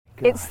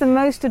It's the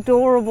most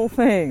adorable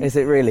thing. Is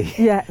it really?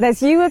 Yeah,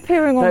 there's you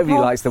appearing on Nobody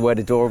likes the word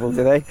adorable,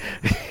 do they?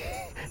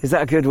 Is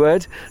that a good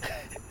word?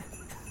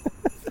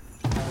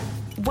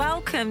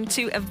 Welcome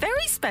to a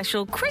very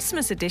special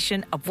Christmas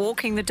edition of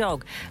Walking the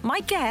Dog. My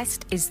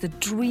guest is the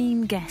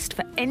dream guest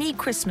for any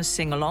Christmas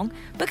sing-along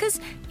because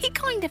he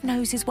kind of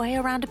knows his way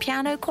around a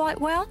piano quite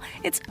well.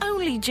 It's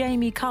only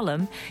Jamie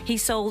Cullum. He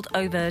sold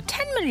over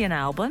 10 million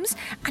albums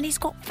and he's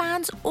got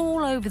fans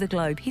all over the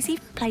globe. He's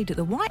even played at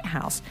the White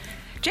House.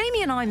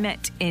 Jamie and I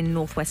met in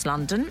northwest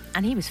London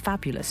and he was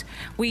fabulous.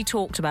 We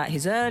talked about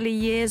his early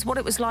years, what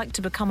it was like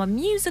to become a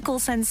musical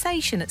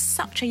sensation at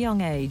such a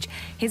young age,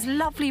 his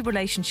lovely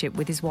relationship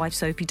with his wife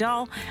Sophie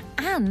Dahl,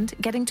 and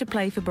getting to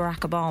play for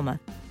Barack Obama.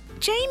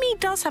 Jamie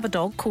does have a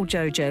dog called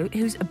Jojo,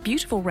 who's a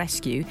beautiful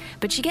rescue,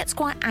 but she gets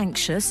quite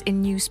anxious in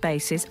new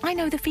spaces. I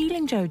know the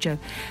feeling, Jojo.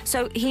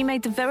 So he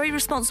made the very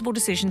responsible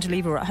decision to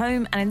leave her at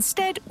home, and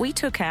instead we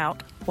took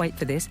out, wait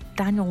for this,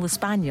 Daniel the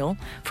Spaniel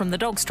from the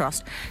Dogs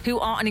Trust, who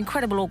are an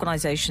incredible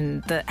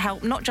organisation that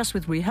help not just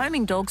with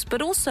rehoming dogs,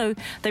 but also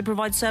they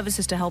provide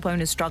services to help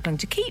owners struggling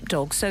to keep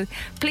dogs. So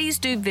please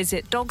do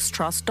visit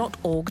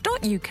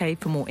dogstrust.org.uk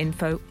for more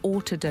info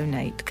or to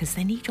donate, because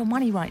they need your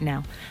money right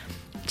now.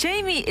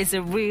 Jamie is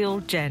a real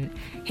gent.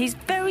 He's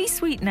very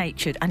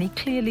sweet-natured and he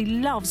clearly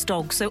loves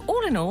dogs. So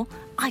all in all,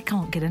 I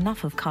can't get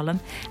enough of Cullum.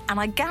 And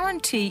I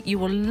guarantee you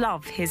will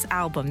love his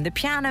album, The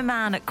Piano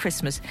Man at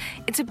Christmas.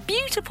 It's a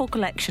beautiful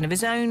collection of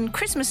his own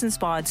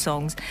Christmas-inspired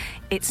songs.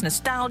 It's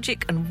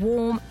nostalgic and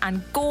warm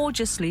and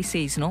gorgeously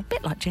seasonal, a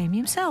bit like Jamie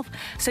himself.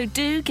 So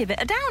do give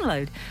it a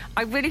download.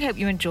 I really hope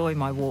you enjoy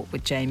my walk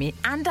with Jamie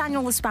and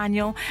Daniel the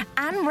Spaniel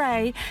and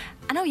Ray.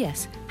 And oh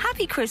yes,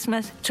 happy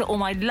Christmas to all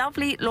my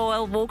lovely,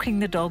 loyal Walking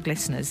the Dog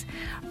listeners.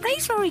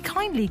 Ray's very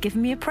kindly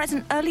given me a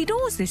present early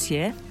doors this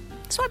year,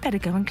 so I better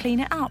go and clean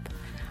it up.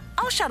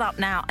 I'll shut up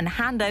now and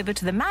hand over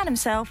to the man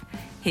himself.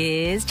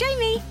 Here's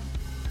Jamie.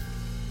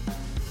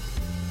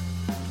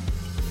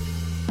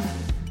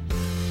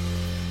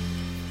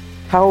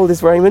 How old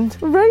is Raymond?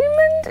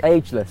 Raymond?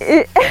 Ageless.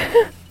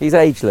 He's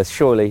ageless,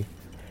 surely.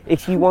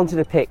 If you wanted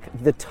to pick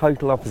the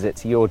total opposite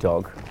to your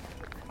dog,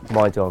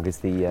 my dog is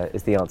the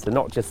answer.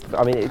 Not just.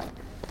 I mean,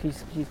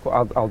 he's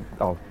I'll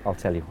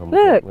tell you.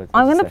 Look,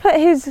 I'm going to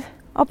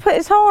put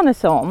his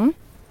harness on.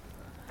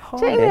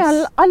 Jamie,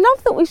 I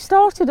love that we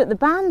started at the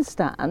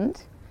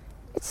bandstand.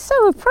 It's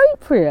so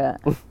appropriate.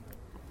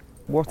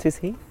 What is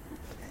he?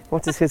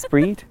 What is his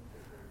breed?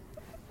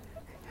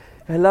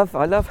 I love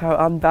how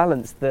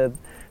unbalanced the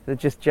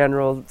just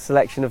general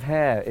selection of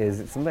hair is.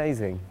 It's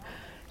amazing.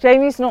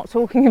 Jamie's not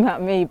talking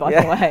about me,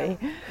 by the way.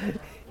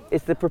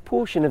 It's the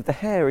proportion of the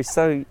hair is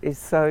so.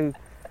 It's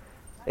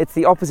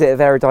the opposite of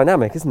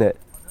aerodynamic, isn't it?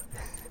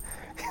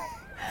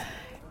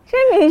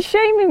 Jamie, he's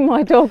shaming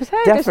my dog's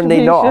hair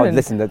Definitely not. distribution.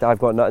 Listen, I've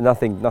got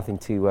nothing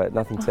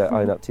to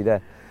own up to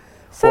there.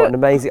 So, what an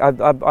amazing!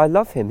 I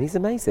love him. He's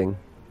amazing.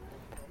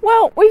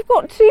 Well, we've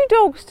got two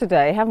dogs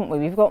today, haven't we?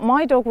 We've got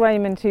my dog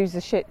Raymond, who's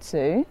a Shih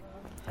Tzu.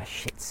 A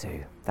Shih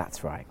Tzu.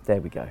 That's right. There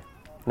we go.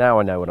 Now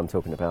I know what I'm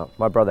talking about.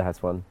 My brother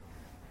has one.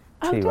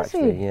 Two, does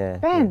actually. he? Yeah.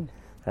 Ben. Yeah.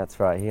 That's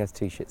right. He has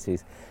two Shih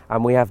Tzus,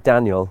 and we have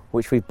Daniel,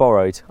 which we've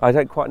borrowed. I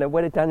don't quite know,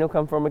 where did Daniel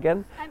come from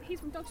again?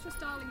 He's from Dogs Trust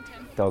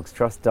Darlington. Dogs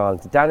Trust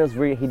Darlington. Daniel's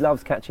he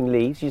loves catching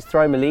leaves. You just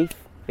throw him a leaf,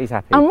 he's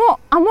happy. And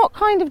what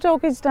kind of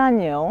dog is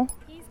Daniel?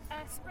 He's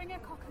a Springer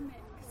Cocker mix.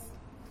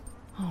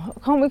 Oh,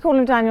 can't we call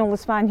him Daniel the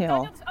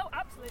Spaniel? Oh,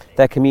 absolutely.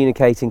 They're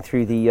communicating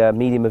through the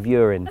medium of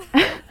urine.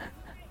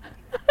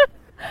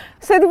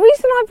 So the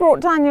reason I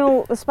brought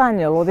Daniel the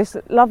Spaniel, or this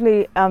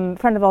lovely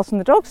friend of ours from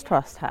the Dogs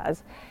Trust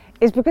has,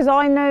 is because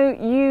I know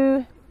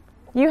you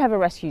have a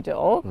rescue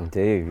dog. I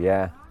do,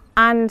 yeah.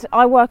 And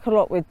I work a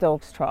lot with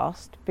Dogs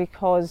Trust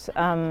because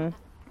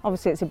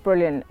obviously it's a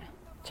brilliant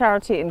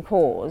charity and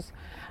cause.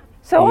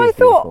 So I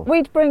thought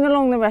we'd bring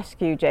along the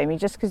rescue, Jamie,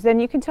 just because then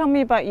you can tell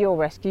me about your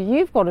rescue.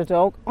 You've got a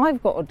dog,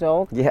 I've got a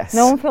dog. Yes.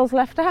 No one feels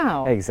left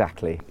out.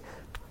 Exactly.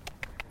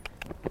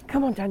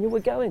 Come on, Daniel, we're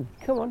going.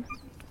 Come on.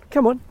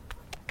 Come on.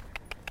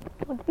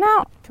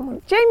 Now, Come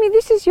on. Jamie,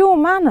 this is your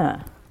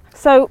manor.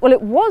 So, well,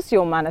 it was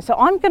your manor, so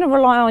I'm going to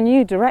rely on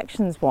you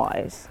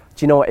directions-wise.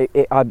 Do you know what?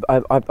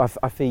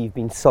 I feel you've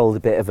been sold a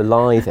bit of a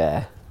lie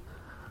there.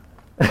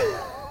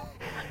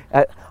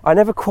 I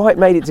never quite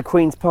made it to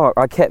Queen's Park.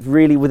 I kept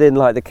really within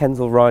like the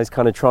Kensal Rise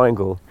kind of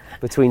triangle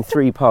between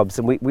three pubs,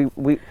 and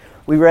we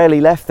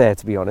rarely left there,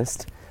 to be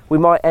honest. We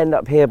might end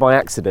up here by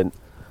accident.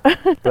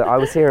 But I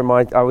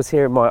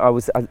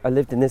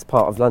lived in this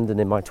part of London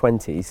in my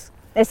 20s.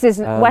 This is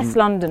West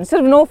London,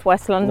 sort of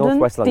northwest London.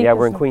 Northwest London, yeah.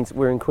 We're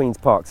in Queen's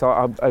Park.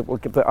 So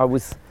but I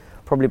was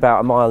probably about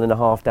a mile and a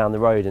half down the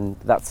road, and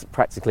that's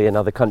practically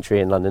another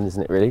country in London,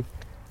 isn't it? Really.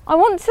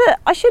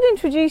 I should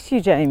introduce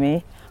you,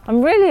 Jamie.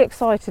 I'm really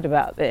excited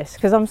about this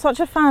because I'm such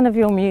a fan of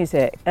your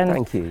music. And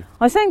thank you.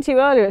 I was saying to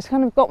you earlier, it's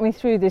kind of got me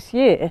through this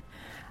year.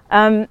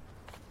 I'm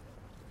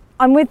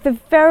with the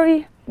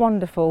very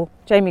wonderful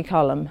Jamie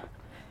Cullum,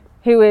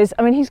 who is,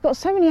 I mean, he's got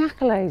so many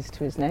accolades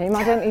to his name,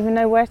 I don't even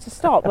know where to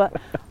start, but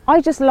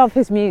I just love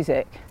his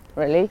music,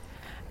 really.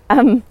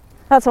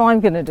 That's how I'm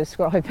going to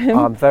describe him.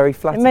 I'm very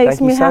flattered. It makes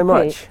Thank me you so happy.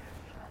 much.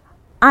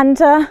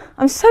 And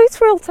I'm so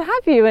thrilled to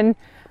have you. And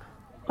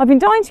I've been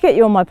dying to get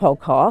you on my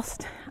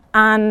podcast.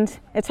 And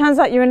it turns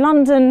out you're in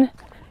London.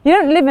 You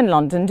don't live in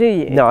London, do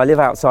you? No, I live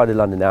outside of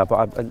London now,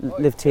 but I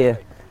lived here.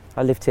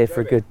 I lived here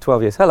for a good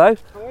 12 years. Hello.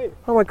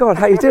 Oh my God,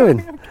 how are you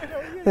doing?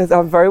 Yes,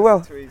 I'm very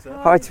well.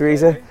 Hi,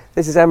 Teresa.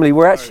 This is Emily.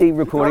 We're actually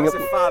recording a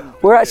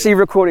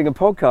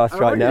podcast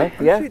right now.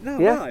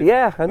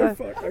 Yeah, I know.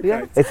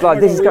 Yeah. It's like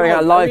this is going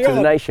out live to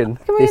the nation.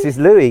 This is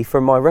Louis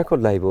from my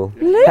record label,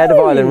 Head of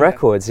Island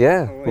Records.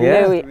 Yeah.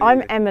 Louis,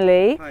 I'm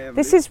Emily.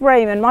 This is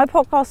Raymond. My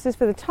podcast is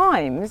for the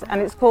Times,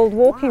 and it's called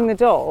Walking the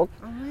Dog.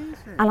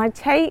 And I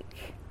take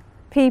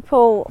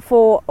people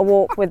for a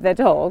walk with their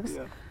dogs.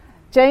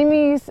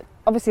 Jamie's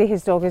obviously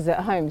his dog is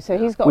at home, so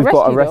he's got We've a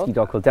rescue got a rescue dog.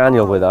 dog called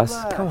Daniel with us.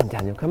 Come on,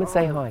 Daniel, come and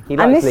say hi. He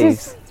And likes this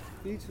leaves. is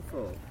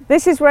beautiful.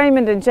 This is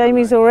Raymond, and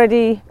Jamie's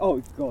already.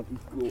 Oh God,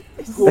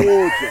 he's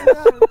gorgeous.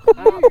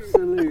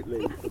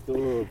 Absolutely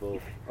adorable.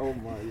 Oh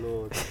my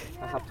Lord,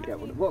 I have to get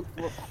one.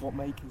 What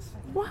make is?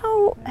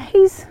 Well,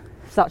 he's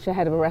such a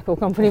head of a record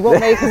company. What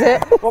make is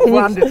it? What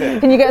brand is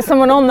it? Can you get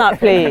someone on that,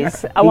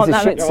 please? I want a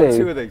that. Shih Tzu.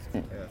 Two of these.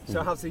 Yeah.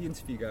 So how's the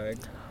interview going?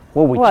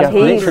 Well, we Well, just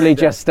he's- literally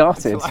just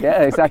started.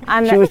 Yeah, exactly.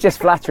 And- She was just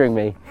flattering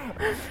me.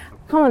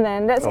 Come on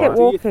then, let's All get right.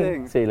 Do your walking.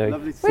 thing. See you, Lou.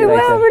 Lovely to see We you.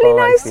 later. will. Really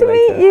Bye. nice See to you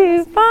meet later.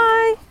 you.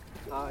 Bye.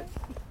 Hi.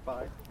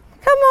 Bye.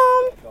 Come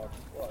on.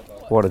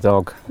 What a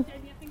dog.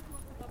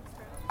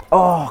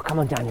 Oh, come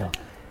on, Daniel.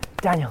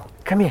 Daniel,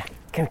 come here.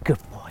 Come here. Good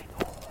boy.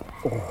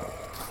 Oh,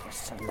 you're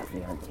so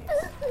lovely, aren't you?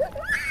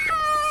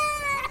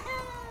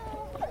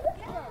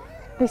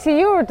 You see,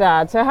 you're a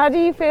dad, so how do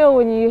you feel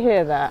when you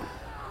hear that?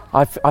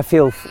 I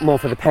feel more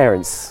for the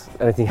parents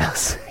than anything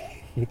else.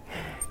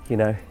 you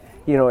know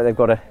what they've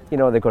got to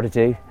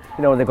do.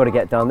 You know what they've got to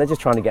get done. They're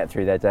just trying to get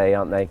through their day,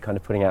 aren't they? Kind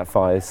of putting out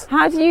fires.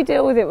 How do you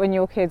deal with it when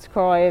your kids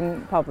cry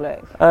in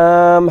public?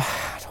 How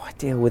do I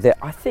deal with it?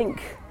 I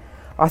think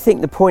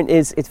the point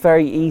is it's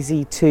very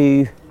easy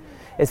to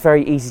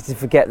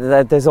forget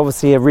that there's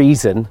obviously a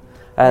reason,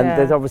 and Yeah.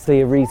 there's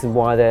obviously a reason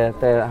why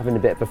they're having a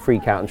bit of a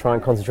freak out, and try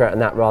and concentrate on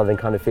that rather than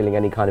kind of feeling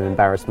any kind of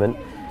embarrassment.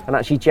 And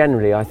actually,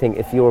 generally, I think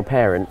if you're a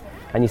parent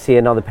and you see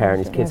another parent,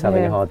 his kid's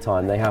having a hard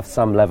time, they have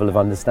some level of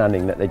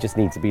understanding that they just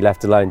need to be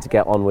left alone to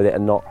get on with it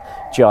and not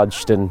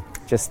judged, and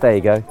just there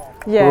you go.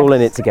 Yes. We're all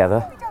in it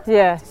together.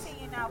 Yes.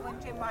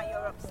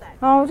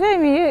 Oh,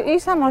 Jamie, you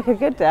sound like a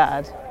good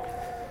dad.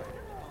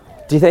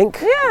 Do you think?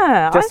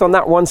 Yeah. Just on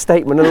that one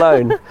statement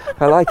alone,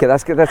 I like it.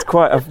 That's good. That's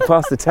quite. I've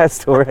passed the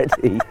test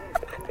already.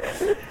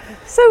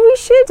 So we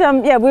should,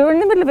 we were in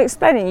the middle of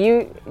explaining.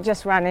 You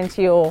just ran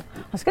into your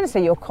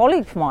your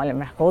colleague from Island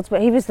Records,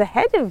 but he was the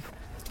head of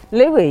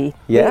Louis.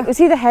 Yeah. Was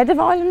he the head of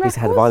Island Records? He's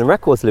the head of Island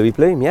Records, Louis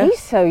Bloom. Yeah. He's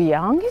so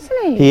young,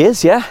 isn't he? He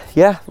is. Yeah.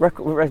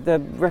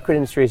 The record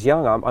industry is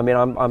young.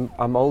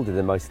 I'm older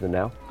than most of them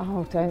now.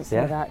 Oh, don't say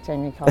Yeah. that,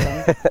 Jamie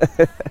Cullum.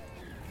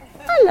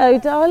 Hello,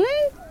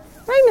 darling.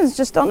 Raymond's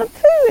just done a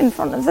poo in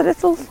front of the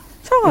little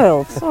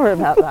child. Sorry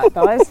about that,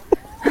 guys.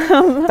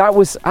 That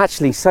was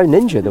actually so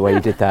ninja the way you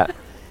did that.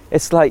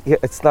 It's like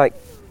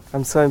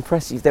I'm so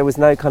impressed. There was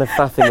no kind of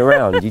faffing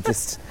around. You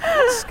just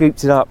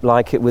scooped it up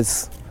like it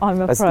was. I'm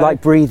a It's pro.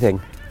 like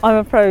breathing. I'm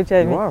a pro,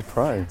 Jamie. You are a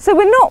pro. So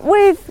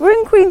we're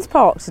in Queen's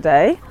Park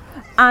today,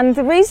 and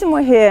the reason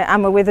we're here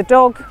and we're with a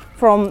dog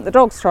from the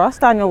Dogs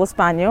Trust, Daniel the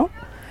Spaniel,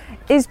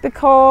 is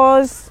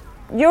because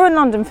you're in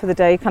London for the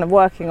day, kind of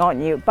working,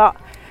 aren't you? But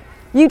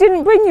you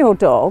didn't bring your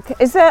dog.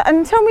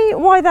 And tell me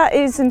why that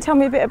is, and tell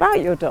me a bit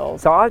about your dog.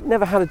 So I've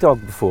never had a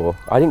dog before.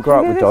 I didn't grow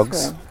up with Look at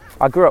this dogs.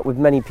 I grew up with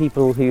many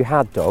people who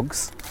had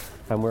dogs,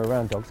 and we're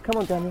around dogs. Come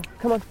on, Daniel.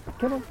 Come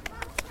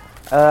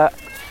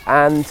on.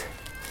 And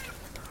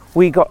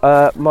we got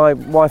my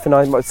wife and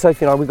I,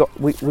 Sophie and I,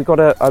 we got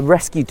a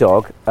rescue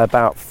dog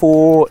about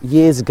 4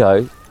 years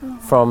ago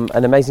from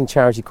an amazing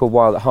charity called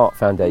Wild at Heart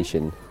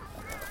Foundation.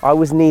 I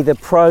was neither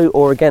pro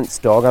or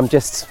against dog.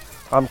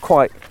 I'm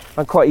quite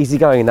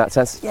easygoing in that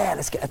sense. Yeah,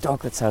 let's get a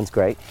dog. That sounds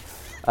great.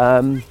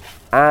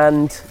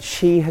 And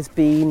she has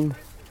been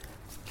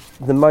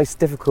the most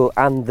difficult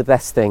and the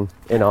best thing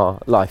in our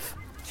life.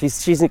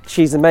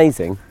 She's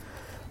amazing,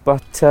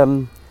 but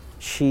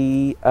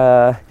she's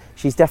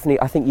definitely,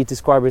 I think you'd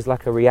describe her as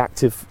like a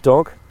reactive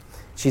dog.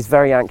 She's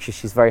very anxious,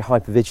 she's very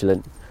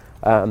hypervigilant,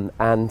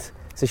 and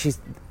so she's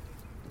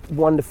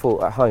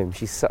wonderful at home.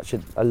 She's such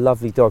a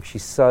lovely dog.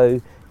 She's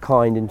so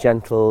kind and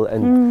gentle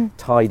and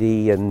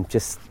tidy, and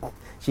she's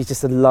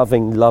just a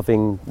loving,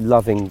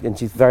 and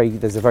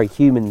there's a very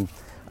human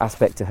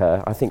aspect to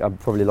her. I think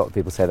probably a lot of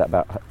people say that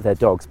about their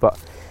dogs, but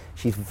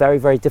she's very,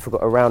 very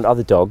difficult around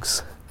other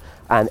dogs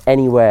and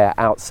anywhere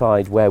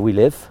outside where we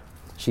live.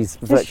 She's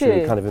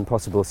virtually kind of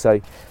impossible.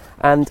 So,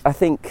 and I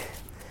think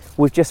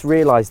we've just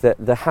realised that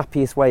the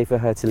happiest way for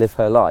her to live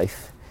her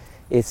life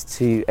is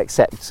to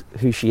accept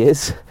who she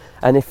is,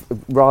 and if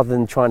rather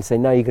than trying to say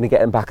no, you're going to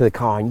get in the back of the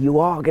car and you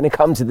are going to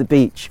come to the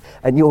beach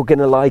and you're going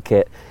to like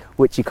it,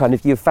 which you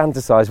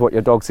fantasise what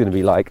your dog's going to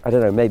be like. I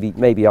don't know,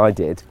 maybe I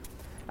did,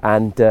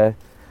 and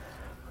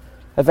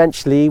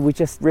eventually we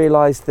just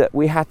realised that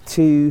we had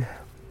to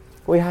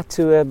we had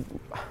to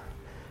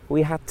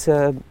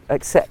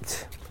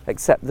accept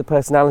the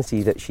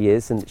personality that she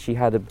is, and she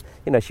had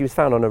she was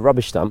found on a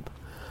rubbish dump,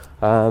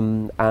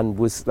 and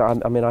was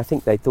I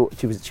think they thought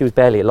she was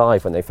barely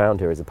alive when they found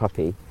her as a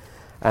puppy,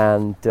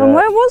 and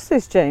where was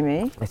this,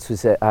 Jamie? It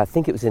was I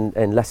think it was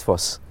in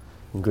Lesvos,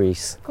 in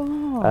Greece.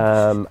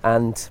 Gosh.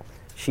 And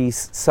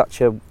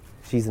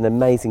she's an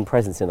amazing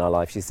presence in our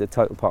life. She's a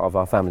total part of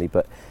our family,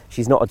 but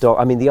she's not a dog.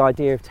 I mean, the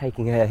idea of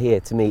taking her here,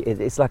 to me,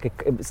 it's like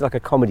a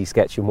comedy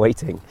sketch in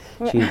waiting.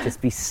 She'd just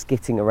be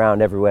skitting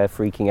around everywhere,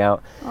 freaking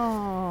out.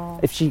 Oh.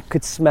 If she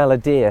could smell a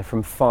deer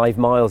from 5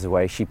 miles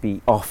away, she'd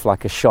be off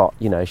like a shot.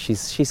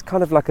 She's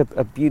kind of like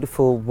a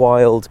beautiful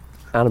wild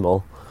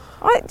animal.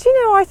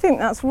 I think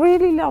that's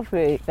really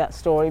lovely, that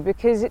story,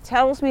 because it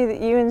tells me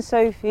that you and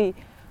Sophie,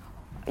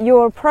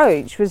 your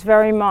approach was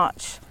very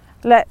much,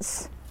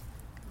 let's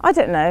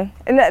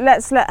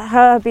let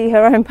her be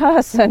her own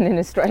person in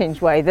a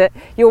strange way, that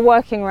you're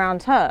working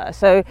around her.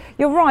 So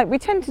you're right, we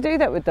tend to do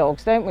that with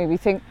dogs, don't we? We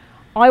think,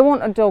 I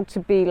want a dog to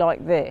be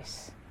like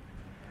this,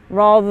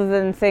 rather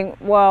than think,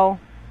 well,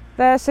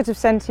 they're sort of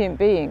sentient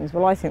beings.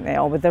 Well, I think they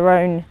are, with their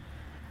own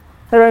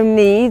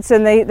needs,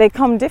 and they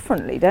come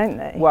differently, don't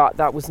they? Well,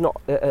 that was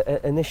not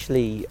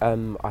initially.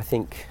 I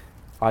think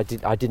I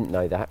didn't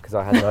know that because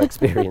I had no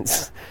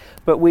experience.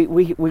 But we got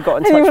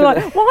in touch. And you were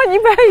with like, why aren't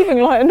you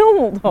behaving like a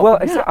normal dog? Well,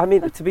 I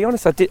mean, to be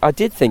honest, I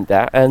did think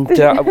that, and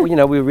we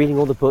were reading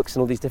all the books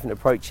and all these different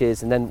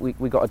approaches, and then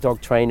we got a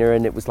dog trainer,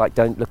 and it was like,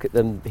 don't look at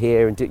them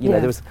here, and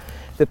there was.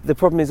 The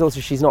problem is also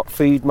she's not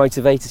food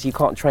motivated, so you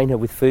can't train her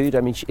with food. I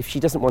mean, if she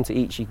doesn't want to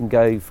eat, she can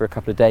go for a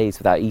couple of days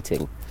without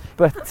eating.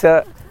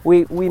 But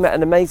we met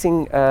an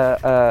amazing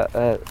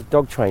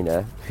dog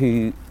trainer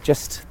who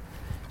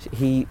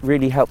he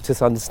really helped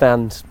us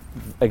understand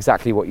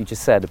exactly what you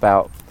just said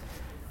about,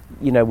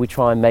 we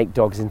try and make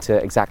dogs into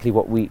exactly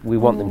what we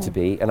want them to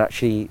be, and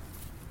actually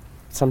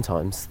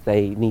sometimes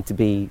they need to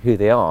be who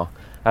they are.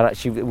 And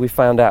actually we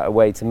found out a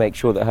way to make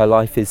sure that her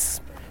life is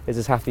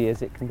as happy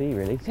as it can be,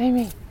 really.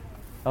 Jamie.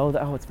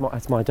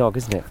 It's my dog,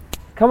 isn't it?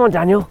 Come on,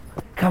 Daniel.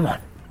 Come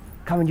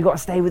on, you got to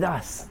stay with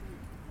us.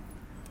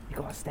 You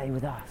got to stay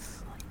with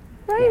us.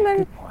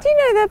 Raymond, do you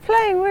know they're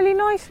playing really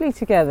nicely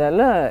together?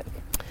 Look.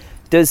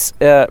 Does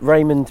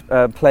Raymond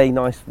play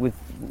nice with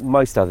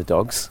most other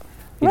dogs?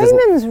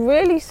 Raymond's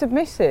really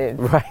submissive.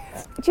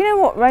 Right. Do you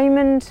know what,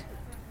 Raymond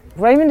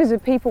is a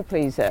people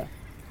pleaser,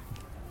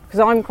 because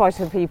I'm quite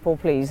a people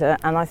pleaser,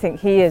 and I think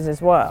he is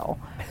as well.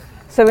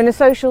 So in a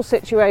social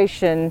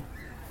situation,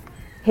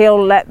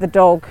 he'll let the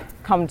dog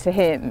come to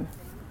him.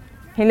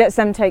 He lets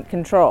them take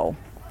control.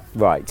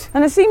 Right.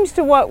 And it seems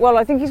to work well.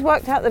 I think he's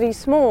worked out that he's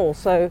small,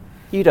 so...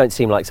 You don't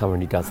seem like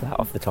someone who does that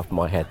off the top of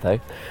my head, though.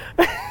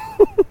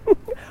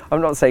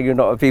 I'm not saying you're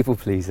not a people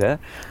pleaser.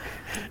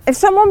 If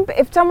someone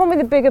with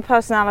a bigger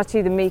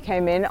personality than me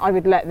came in, I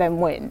would let them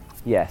win.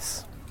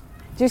 Yes.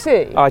 Do you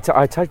see? I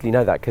totally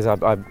know that, because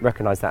I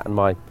recognise that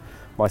in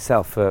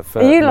myself for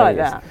Are you like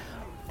years. that?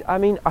 I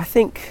mean, I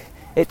think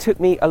it took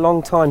me a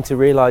long time to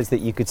realise that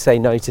you could say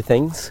no to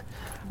things,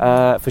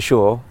 for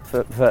sure,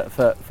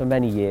 for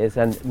many years,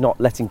 and not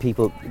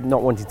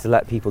wanting to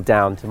let people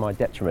down to my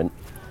detriment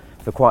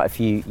for quite a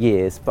few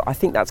years. But I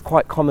think that's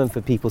quite common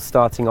for people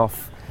starting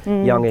off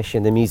youngish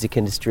in the music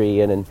industry,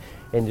 and an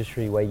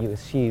industry where you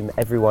assume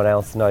everyone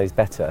else knows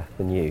better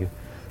than you.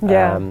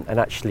 Yeah. And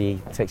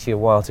actually it takes you a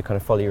while to kind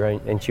of follow your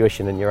own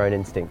intuition and your own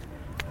instinct.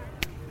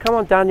 Come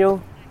on,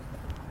 Daniel.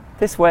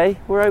 This way.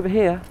 We're over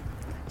here.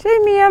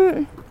 Jamie,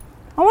 I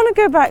want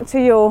to go back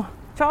to your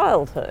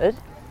childhood.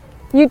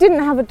 You didn't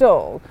have a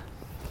dog,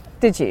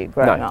 did you,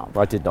 growing up?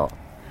 No, I did not.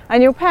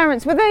 And your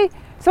parents, were they...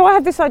 So I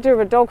had this idea of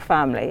a dog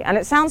family, and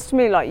it sounds to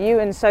me like you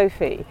and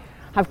Sophie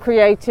have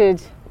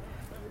created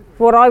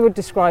what I would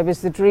describe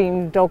as the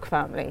dream dog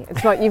family.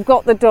 It's like you've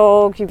got the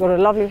dog, you've got a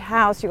lovely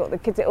house, you've got the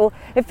kids.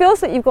 It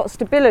feels like you've got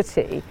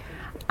stability,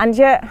 and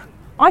yet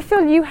I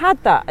feel you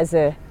had that as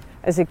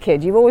a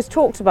kid. You've always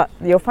talked about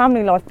your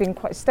family life being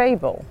quite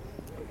stable.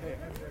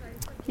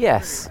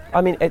 Yes,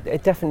 I mean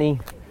it definitely.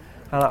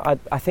 And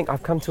I think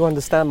I've come to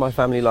understand my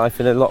family life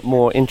in a lot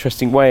more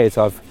interesting way as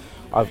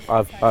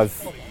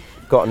I've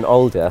gotten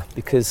older,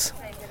 because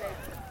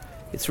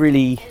it's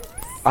really,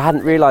 I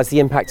hadn't realised the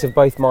impact of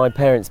both my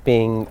parents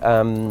being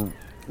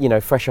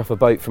fresh off a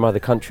boat from other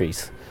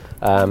countries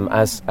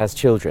as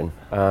children.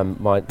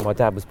 My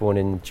dad was born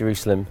in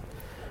Jerusalem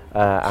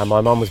and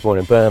my mum was born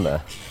in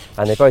Burma,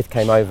 and they both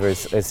came over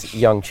as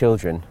young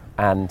children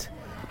and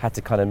had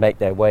to kind of make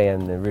their way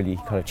in the really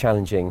kind of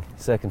challenging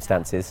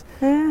circumstances,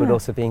 but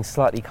also being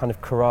slightly kind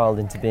of corralled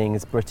into being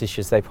as British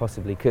as they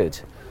possibly could.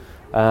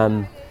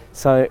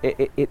 So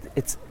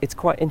it's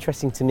quite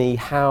interesting to me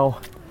how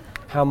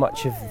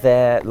much of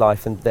their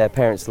life and their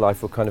parents'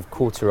 life were kind of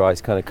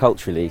cauterised kind of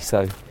culturally.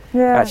 So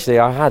actually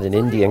I had an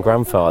Indian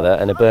grandfather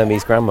and a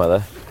Burmese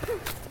grandmother,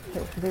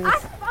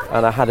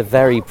 and I had a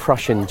very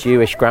Prussian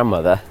Jewish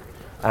grandmother,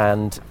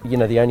 and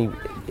the only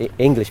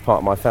English part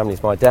of my family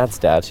is my dad's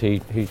dad, who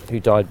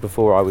died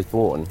before I was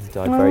born. He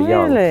died very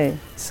young. Really?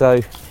 So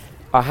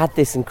I had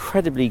this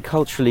incredibly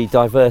culturally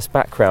diverse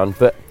background,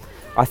 but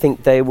I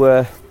think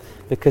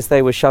because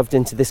they were shoved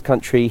into this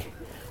country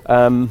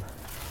and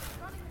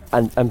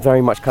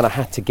very much kind of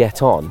had to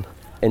get on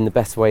in the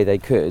best way they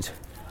could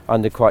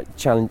under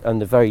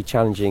very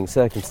challenging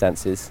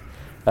circumstances.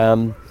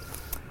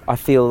 I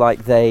feel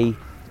like they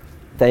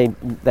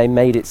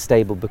made it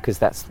stable because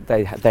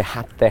they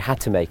had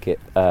to make it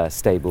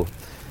stable,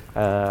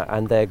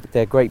 and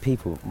they're great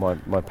people.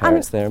 My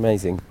parents, they're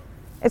amazing.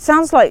 It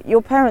sounds like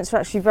your parents were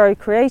actually very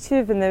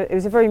creative, and it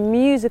was a very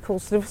musical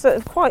sort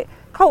of quite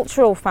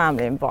cultural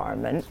family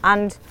environment.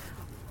 And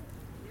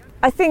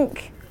I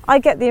think I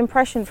get the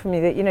impression from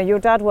you that your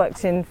dad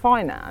worked in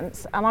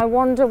finance, and I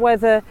wonder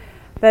whether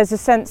there's a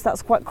sense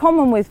that's quite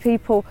common with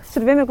people,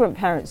 sort of immigrant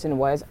parents in a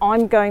way, as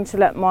I'm going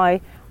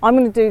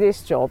to do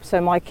this job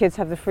so my kids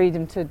have the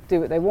freedom to do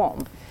what they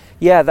want.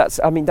 Yeah, that's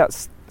a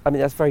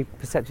very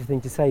perceptive thing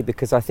to say,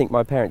 because I think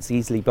my parents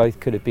easily both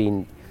could have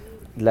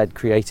led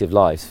creative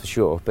lives for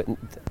sure, but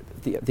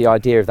the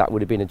idea of that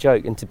would have been a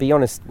joke. And to be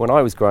honest, when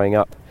I was growing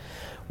up,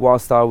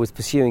 whilst I was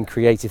pursuing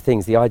creative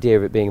things, the idea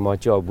of it being my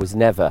job was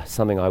never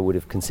something I would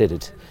have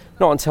considered.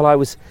 Not until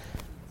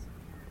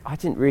I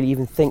didn't really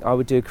even think I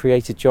would do a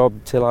creative job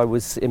till I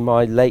was in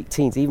my late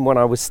teens. Even when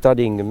I was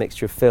studying a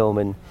mixture of film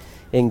and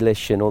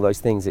English and all those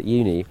things at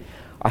uni,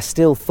 I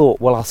still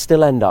thought, well, I'll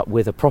still end up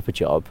with a proper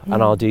job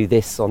and I'll do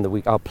this on the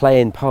week. I'll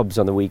play in pubs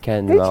on the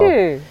weekend. Did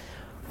you?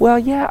 Well,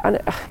 yeah. And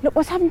look,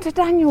 what's happened to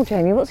Daniel,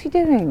 Jamie? What's he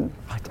doing?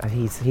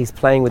 He's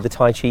playing with the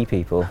Tai Chi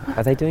people.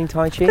 Are they doing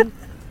Tai Chi?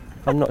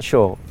 I'm not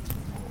sure.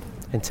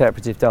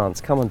 Interpretive dance.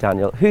 Come on,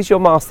 Daniel. Who's your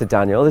master,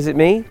 Daniel? Is it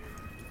me?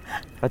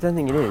 I don't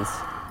think it is.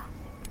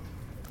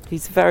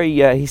 He's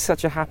he's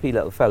such a happy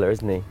little fella,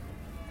 isn't he?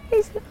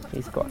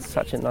 He's got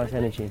such a nice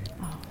energy.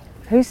 Oh.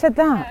 Who said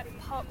that?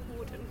 Park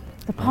warden.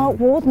 The park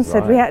warden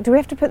said, do we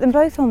have to put them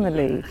both on the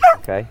lead?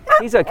 Okay,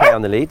 he's okay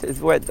on the lead.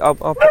 I'll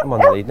put him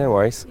on the lead, no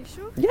worries. You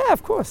sure? Yeah,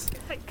 of course.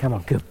 Come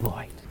on, good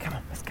boy. Come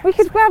on, let's go. We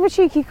could grab a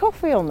cheeky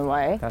coffee on the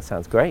way. That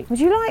sounds great. Would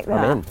you like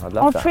that? I'm in, I'd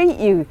love that. I'll treat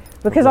you,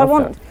 because I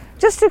want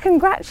just to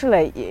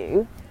congratulate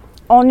you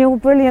on your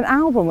brilliant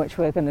album, which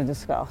we're going to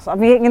discuss.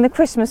 I'm getting in the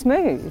Christmas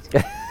mood.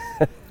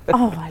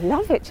 Oh, I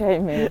love it,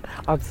 Jamie.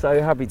 I'm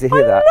so happy to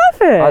hear that. I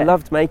love it. I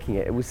loved making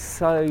it. It was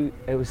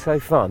so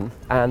fun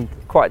and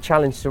quite a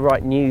challenge to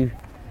write new.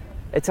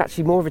 It's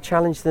actually more of a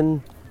challenge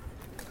than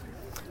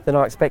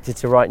I expected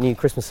to write new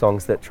Christmas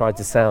songs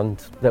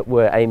that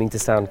were aiming to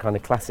sound kind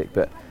of classic.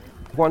 But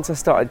once I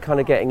started kind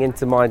of getting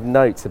into my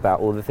notes about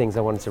all the things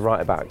I wanted to write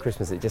about at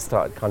Christmas, it just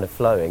started kind of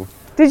flowing.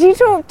 Were you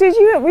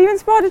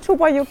inspired at all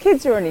by your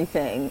kids or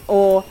anything?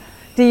 Or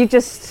do you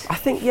just... I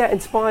think,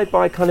 inspired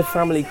by kind of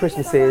family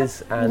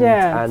Christmases and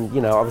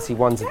obviously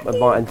ones of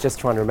mine, and just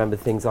trying to remember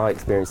things I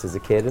experienced as a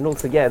kid, and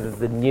also,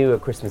 the newer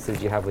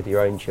Christmases you have with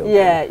your own children.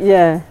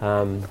 Yeah.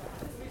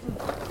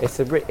 It's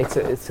a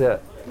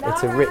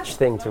rich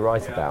thing to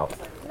write about,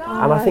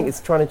 and I think it's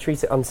trying to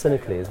treat it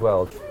uncynically as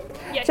well.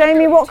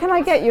 Jamie, what can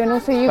I get you, and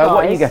also you guys?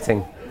 What are you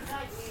getting?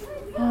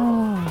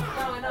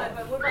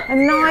 A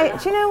night.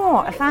 Do you know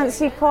what? I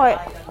fancy quite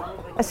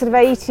a sort of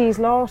 80s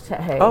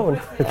latte. Oh,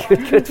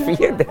 good for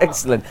you.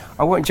 Excellent.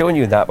 I won't join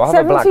you in that, but I'll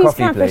have a black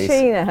coffee, please.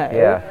 Cappuccino.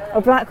 Yeah. A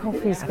black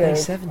coffee's good. Are they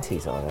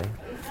 70s, are they?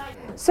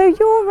 So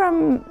you're,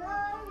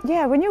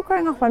 when you're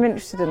growing up, I'm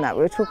interested in that.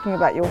 We were talking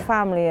about your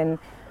family,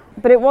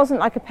 but it wasn't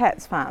like a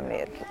pet's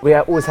family. We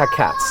always had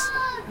cats.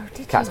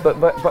 Cats, but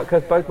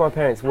because both my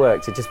parents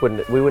worked,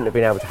 we wouldn't have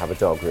been able to have a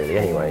dog really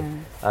anyway.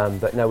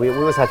 But no, we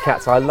always had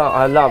cats.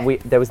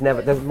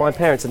 My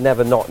parents are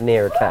never not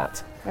near a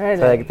cat. Really?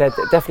 So they're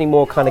definitely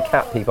more kind of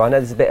cat people. I know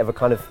there's a bit of a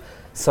kind of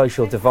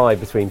social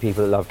divide between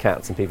people that love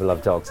cats and people that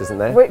love dogs, isn't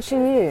there? Which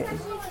are you?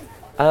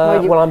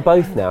 Well, I'm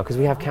both now because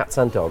we have cats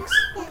and dogs.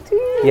 Do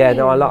you? Yeah,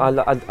 no,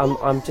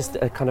 I'm just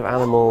a kind of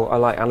animal. I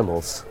like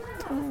animals.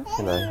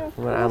 I'm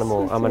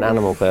an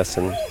animal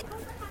person.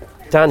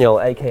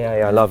 Daniel,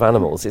 aka I love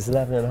animals, is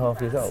 11 and a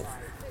half years old.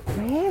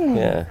 Really?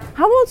 Yeah.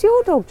 How old's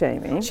your dog,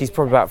 Jamie? She's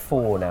probably about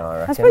 4 now, I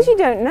reckon. I suppose you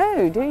don't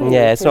know, do you?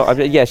 Yeah, it's not.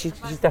 Yeah, she's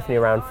definitely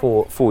around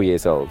 4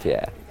 years old.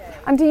 Yeah.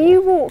 And do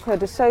you walk her?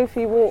 Does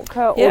Sophie walk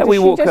her? Or Yeah, we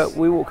walk her.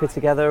 We walk her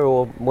together,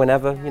 or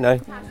whenever,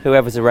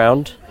 whoever's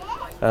around.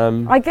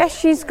 I guess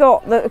she's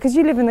got because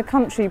you live in the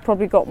country. You've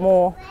probably got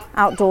more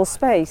outdoor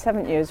space,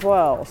 haven't you, as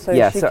well? So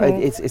yeah, so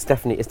it's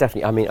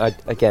definitely. I mean, I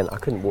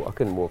couldn't walk.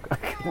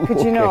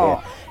 Could you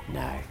not?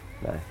 No.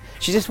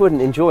 She just wouldn't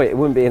enjoy it. It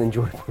wouldn't be an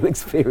enjoyable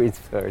experience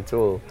for her at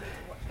all.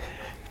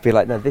 It'd be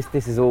like, no,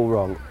 this is all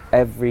wrong.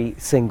 Every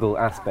single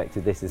aspect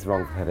of this is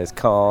wrong for her. There's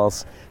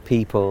cars,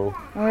 people,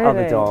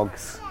 other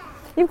dogs.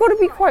 You've got to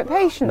be quite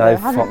patient, no,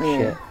 though, haven't you?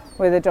 Shit.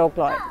 With a dog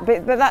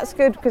but that's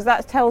good because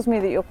that tells me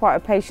that you're quite a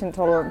patient,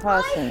 tolerant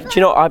person. Do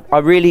you know?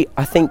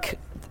 I think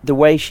the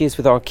way she is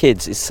with our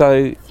kids is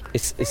so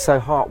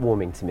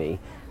heartwarming to me.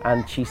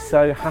 And she's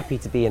so happy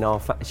to be in our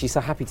family.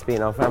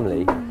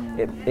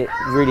 It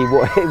really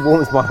it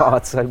warms my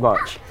heart so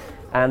much.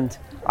 And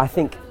I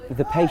think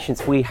the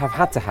patience we have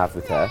had to have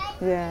with her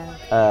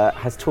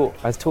has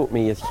taught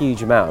me a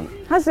huge amount.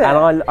 Has it?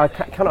 And I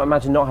cannot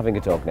imagine not having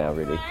a dog now.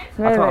 Really,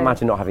 I can't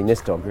imagine not having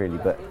this dog. Really,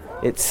 but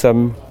it's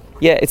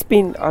Yeah, it's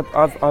been.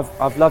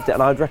 I've loved it,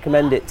 and I'd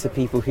recommend it to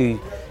people who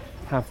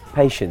have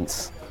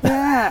patience.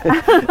 Yeah.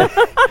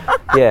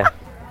 Yeah.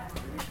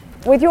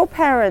 With your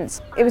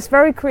parents, it was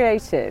very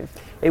creative.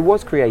 It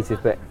was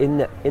creative, but in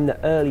the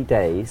early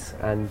days,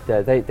 and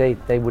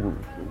they wouldn't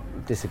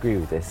disagree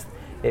with this.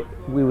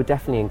 We were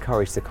definitely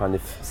encouraged to kind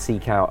of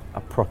seek out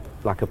a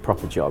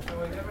proper job,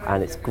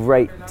 and it's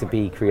great to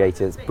be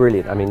creative. It's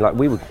brilliant. I mean, like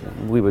we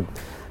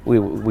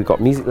got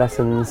music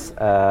lessons,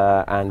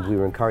 and we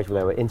were encouraged.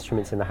 There were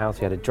instruments in the house.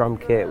 We had a drum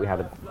kit, we had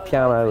a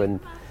piano, and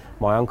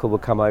my uncle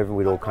would come over and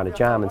we'd all kind of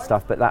jam and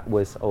stuff. But that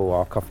was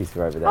our coffees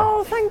were over there.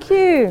 Oh, thank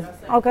you.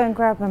 I'll go and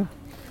grab them.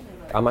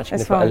 I'm actually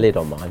going to put a lid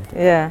on mine.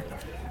 Yeah.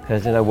 I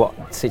don't know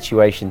what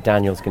situation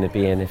Daniel's going to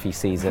be in if he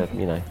sees a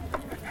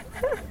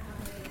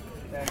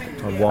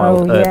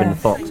wild urban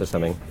fox or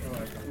something.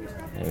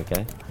 There we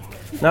go.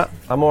 No,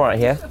 I'm all right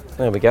here.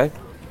 There we go.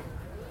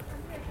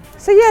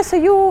 So yeah, so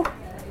your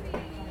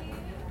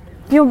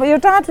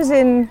dad was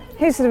in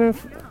his sort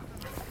of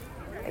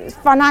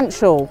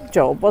financial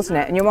job, wasn't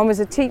it? And your mum was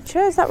a teacher,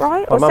 is that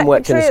right? My mum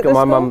worked in a school.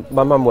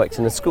 My mum worked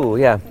in a school.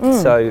 Yeah.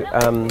 So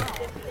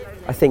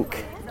I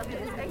think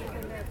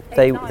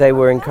they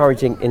were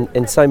encouraging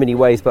in so many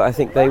ways, but I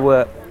think they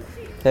were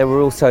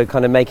also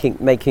kind of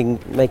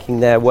making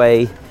their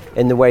way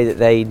in the way that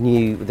they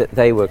knew that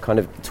they were kind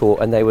of taught,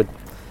 and they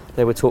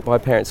were taught by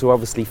parents who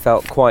obviously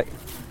felt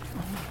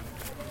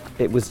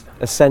it was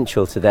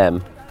essential to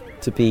them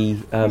to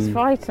be. He's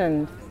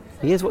frightened.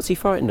 He is. What's he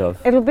frightened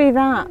of? It'll be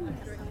that.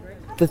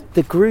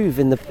 The groove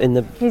in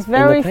the. He's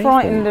very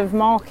frightened of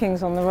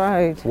markings on the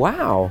road.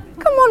 Wow.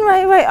 Come on,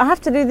 Ray. Wait, I have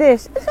to do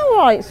this. It's all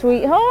right,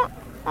 sweetheart.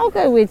 I'll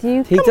go with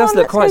you. He does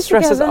look quite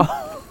stressed.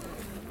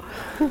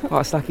 Oh,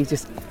 it's like he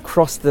just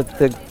crossed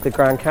the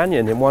Grand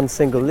Canyon in one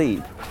single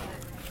leap.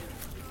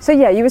 So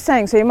yeah, you were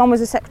saying, so your mum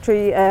was a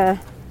secretary, they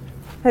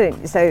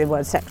don't say the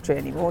word secretary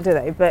anymore, do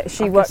they? But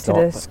she worked at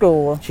a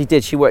school. She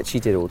did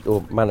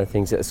all manner of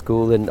things at a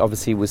school, and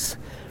obviously was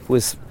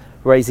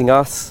raising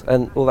us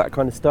and all that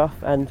kind of stuff.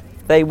 And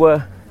I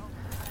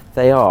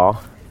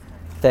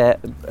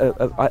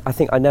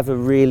think I never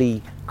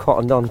really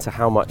cottoned on to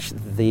how much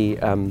the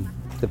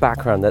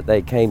background that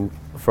they came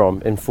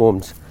from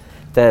informed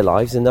their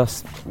lives and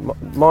thus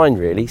mine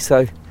really.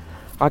 So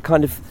I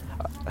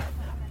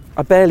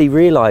barely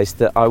realised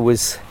that I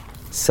was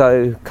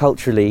so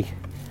culturally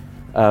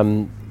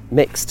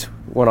mixed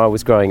when I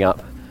was growing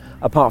up,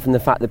 apart from the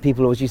fact that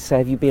people always used to say,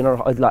 have you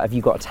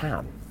got a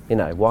tan?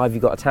 Why have you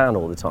got a tan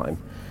all the time?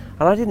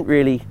 And I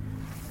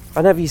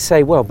never used to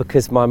say, well,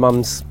 because my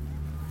mum's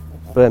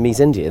Burmese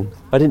Indian.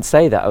 I didn't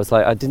say that. I was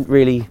like, I didn't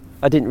really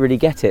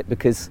get it,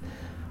 because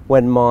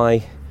when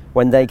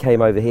they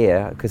came over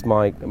here, because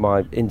my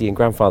Indian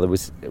grandfather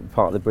was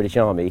part of the British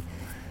Army,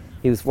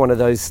 he was one of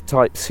those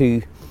types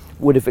who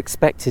would have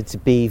expected to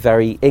be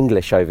very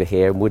English over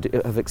here and would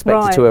have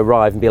expected to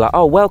arrive and be like,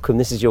 oh, welcome,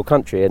 this is your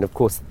country. And of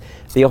course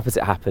the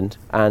opposite happened,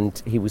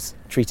 and he was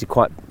treated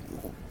quite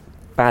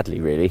badly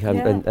really,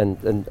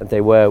 and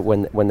they were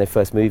when they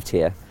first moved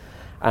here.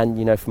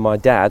 And for my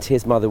dad,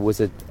 his mother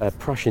was a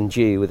Prussian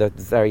Jew with a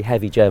very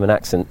heavy German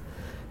accent,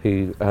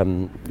 who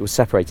was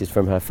separated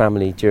from her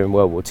family during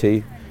World War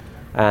II,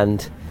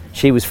 and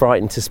she was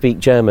frightened to speak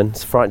German,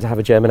 frightened to have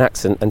a German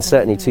accent, and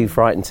certainly too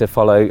frightened to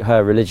follow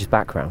her religious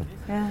background.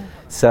 Yeah.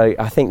 So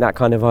I think that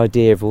kind of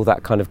idea of all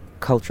that kind of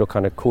cultural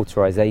kind of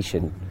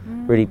cauterization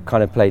really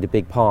kind of played a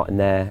big part in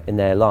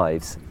their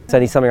lives. It's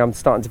only something I'm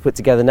starting to put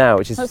together now,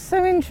 which is... That's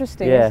so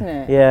interesting, isn't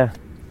it? Yeah.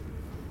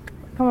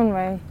 Come on,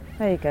 Ray.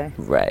 There you go.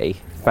 Ray,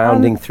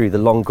 bounding through the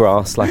long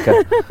grass like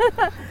an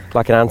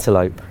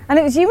antelope. And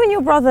it was you and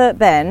your brother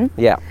Ben.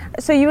 Yeah.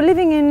 So you were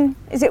living in,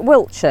 is it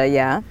Wiltshire?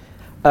 Yeah.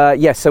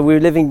 Yeah. So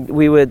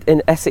we were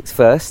in Essex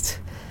first,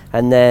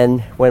 and then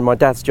when my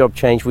dad's job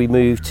changed, we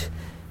moved.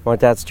 My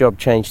dad's job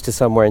changed to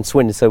somewhere in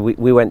Swindon, so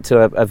we went to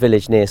a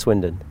village near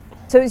Swindon.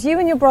 So it was you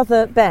and your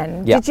brother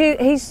Ben. Yeah.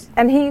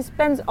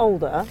 Ben's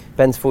older.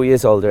 Ben's 4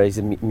 years older. He's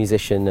a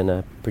musician and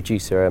a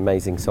producer, an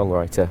amazing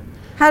songwriter.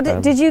 How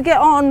did you get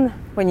on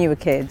when you were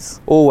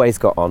kids? Always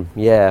got on.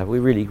 Yeah,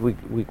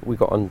 we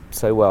got on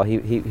so well.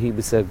 He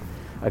was a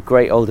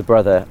great older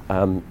brother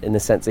in the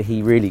sense that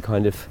he really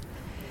kind of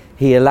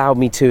he allowed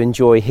me to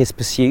enjoy his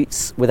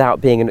pursuits without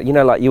being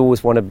like you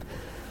always want to.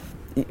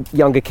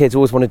 Younger kids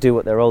always want to do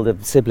what their older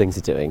siblings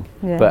are doing,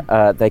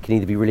 but they can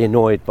either be really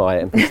annoyed by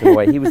it and push them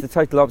away. He was the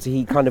total opposite.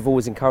 He kind of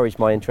always encouraged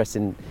my interest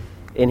in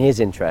his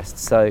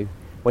interests. So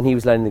when he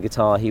was learning the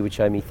guitar, he would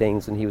show me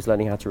things. When he was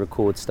learning how to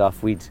record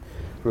stuff, we'd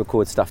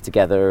record stuff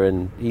together,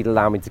 and he'd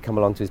allow me to come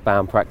along to his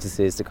band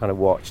practices to kind of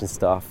watch and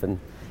stuff. And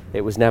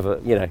it was never,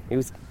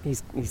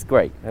 he's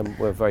great, and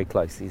we're very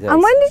close these days.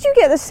 And when did you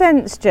get the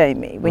sense,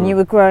 Jamie, when you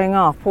were growing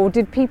up, or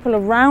did people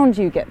around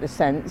you get the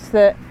sense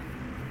that,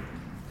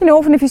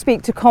 often if you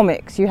speak to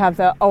comics, you have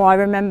the, I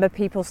remember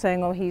people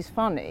saying, he's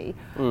funny.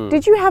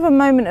 Did you have a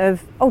moment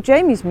of,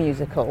 Jamie's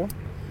musical?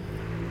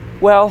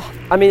 Well,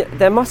 I mean,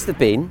 there must have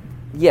been,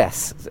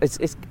 yes.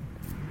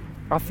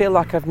 I feel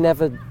like I've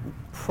never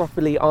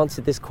properly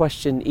answered this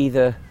question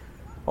either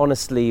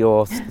honestly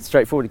or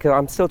straightforward, because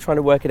I'm still trying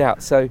to work it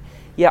out. So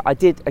yeah, I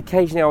did.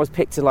 Occasionally I was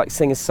picked to like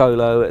sing a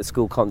solo at a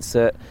school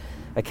concert.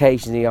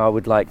 Occasionally I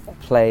would like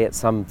play at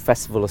some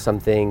festival or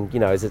something, you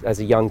know, as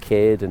a young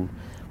kid, and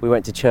we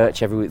went to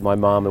church every week with my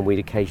mum, and we'd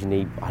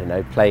occasionally, I don't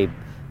know, me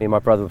and my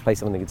brother would play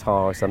something on the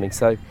guitar or something.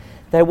 So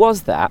there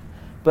was that,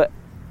 but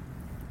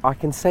I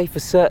can say for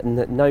certain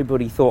that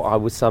nobody thought I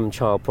was some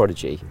child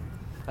prodigy,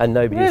 and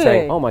nobody was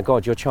saying, oh my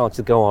God, your child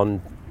should go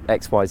on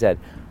X, Y, Z.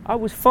 I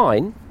was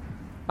fine,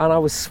 and I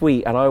was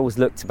sweet, and I always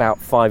looked about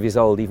 5 years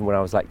old, even when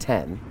I was like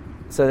 10.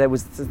 So there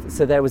was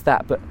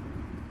that, but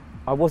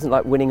I wasn't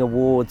like winning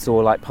awards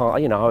or like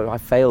you know, I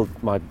failed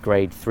my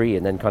grade 3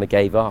 and then kind of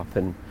gave up.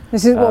 And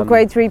this is what,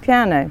 grade 3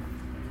 piano?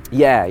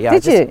 Yeah.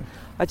 Did you?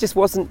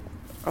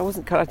 I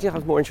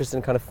was more interested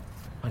in kind of,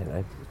 I don't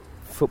know,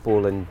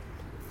 football and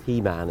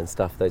He-Man and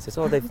stuff.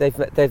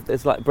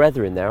 There's like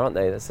brethren there, aren't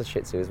they? That's a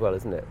Shih Tzu as well,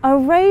 isn't it?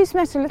 Oh, Ray's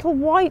met a little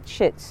white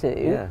Shih Tzu.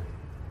 Yeah.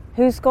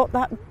 Who's got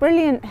that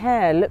brilliant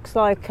hair, looks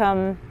like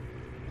one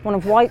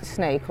of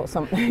Whitesnake or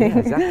something. Yeah,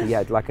 exactly,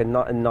 yeah, like a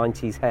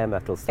 90s hair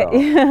metal star.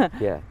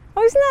 Yeah.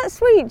 Oh, isn't that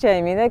sweet,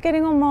 Jamie? They're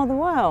getting on rather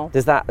well.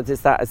 Is that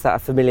a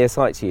familiar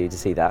sight to you to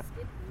see that?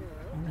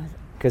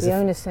 The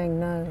owner's saying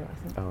no, I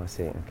think. Oh, I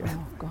see, okay.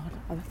 Oh, God.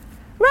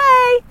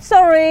 Ray!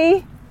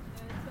 Sorry!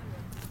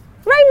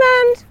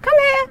 Raymond! Come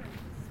here!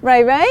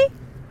 Ray! Ray!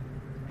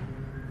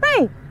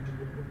 Oh,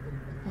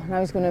 now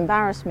he's going to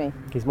embarrass me.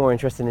 He's more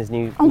interested in his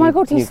new Oh, my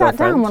God, he sat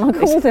girlfriend. down when I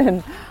called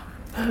him.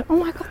 Oh,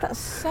 my God, that's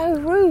so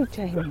rude,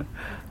 Jamie.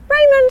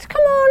 Raymond,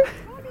 come on!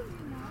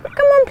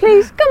 Come on,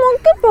 please. Come on,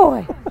 good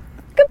boy.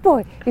 Good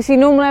boy. You see,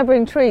 normally I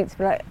bring treats,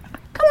 but like,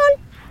 come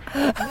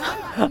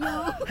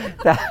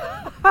on.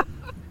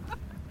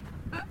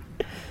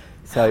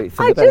 So,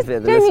 for the benefit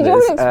of the Jamie, listeners, do you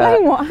want to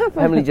explain what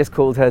happened? Emily just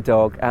called her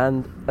dog,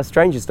 and a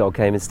stranger's dog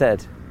came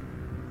instead.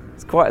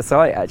 It's quite a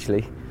sight,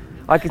 actually.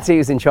 I could see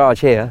who's in charge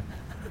here.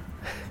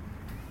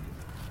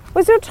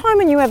 Was there a time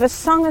when you ever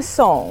sung a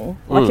song,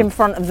 like in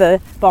front of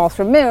the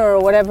bathroom mirror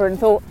or whatever, and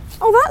thought,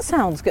 oh, that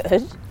sounds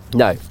good?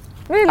 No.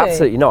 Really?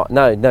 Absolutely not.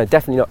 No,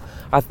 definitely not.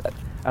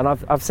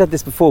 I've said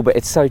this before, but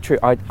it's so true.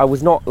 I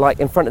was not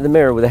like in front of the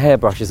mirror with a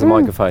hairbrush as a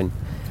microphone,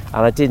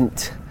 and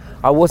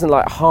I wasn't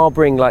like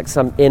harbouring like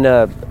some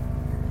inner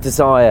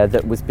desire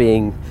that was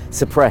being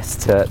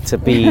suppressed to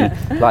be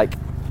like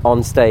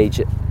on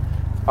stage.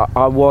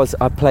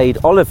 I played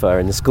Oliver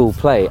in the school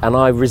play, and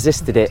I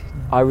resisted it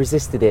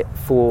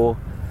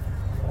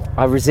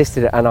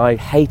and I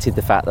hated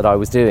the fact that I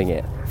was doing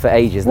it for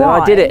ages. And then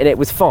I did it and it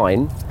was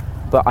fine,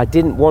 but I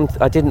didn't want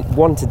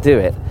to do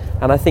it.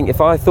 And I think if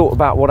I thought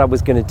about what I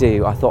was going to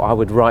do, I thought I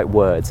would write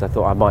words. I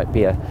thought I might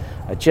be a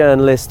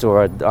journalist,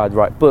 or I'd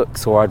write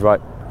books, or I'd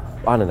write,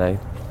 I don't know,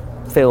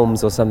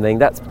 films or something.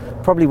 That's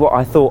probably what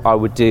I thought I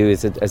would do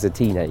as a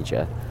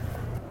teenager.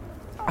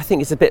 I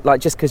think it's a bit like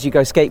just because you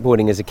go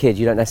skateboarding as a kid,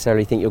 you don't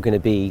necessarily think you're going to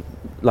be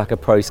like a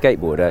pro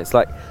skateboarder. It's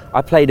like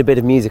I played a bit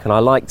of music and I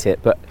liked it,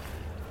 but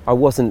I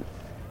wasn't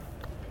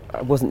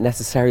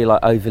necessarily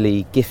like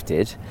overly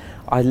gifted.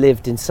 I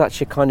lived in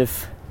such a kind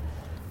of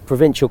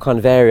provincial kind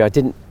of area.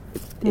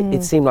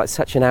 It seemed like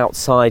such an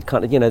outside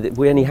kind of, you know,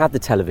 we only had the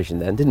television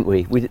then, didn't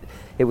we?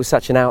 It was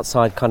such an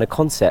outside kind of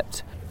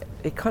concept.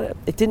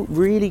 It didn't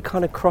really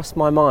kind of cross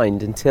my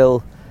mind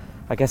until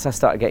I guess I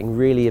started getting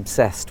really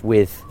obsessed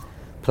with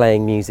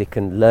playing music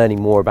and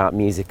learning more about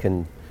music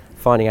and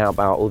finding out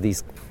about all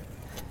these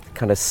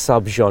kind of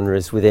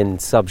subgenres within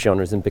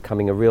subgenres and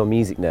becoming a real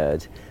music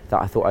nerd,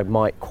 that I thought I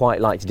might quite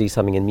like to do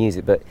something in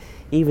music. But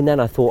even then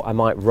I thought I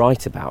might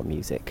write about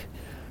music.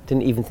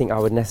 Didn't even think I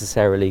would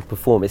necessarily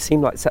perform. It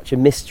seemed like such a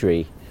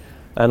mystery,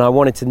 and I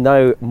wanted to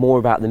know more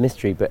about the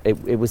mystery, but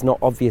it was not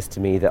obvious to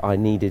me that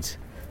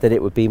that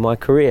it would be my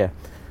career.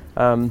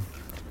 And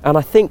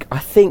I think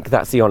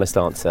that's the honest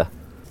answer.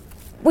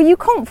 Were you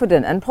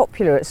confident and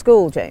popular at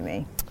school,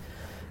 Jamie?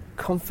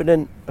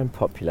 Confident and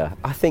popular.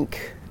 I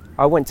think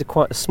I went to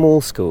quite a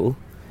small school,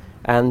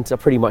 and I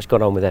pretty much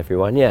got on with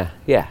everyone. Yeah.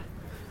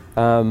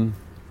 I don't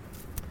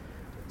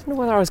know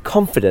whether I was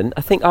confident.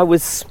 I think I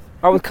was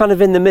kind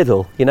of in the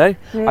middle, you know.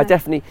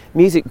 Yeah.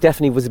 Music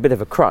definitely was a bit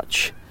of a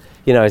crutch,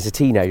 you know, as a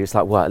teenager. It's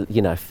like, well,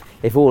 you know,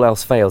 if all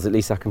else fails, at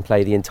least I can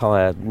play the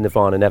entire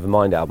Nirvana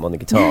Nevermind album on the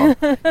guitar,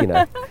 you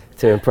know,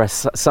 to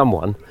impress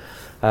someone.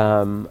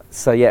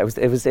 So yeah,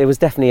 it was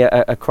definitely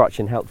a crutch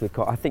and helped with.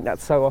 I think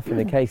that's so often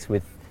the case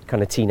with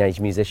kind of teenage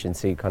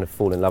musicians who kind of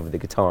fall in love with the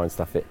guitar and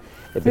stuff. It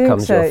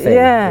becomes your thing.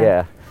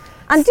 Yeah.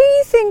 And do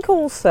you think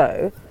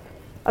also,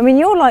 I mean,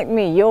 you're like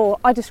me.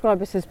 I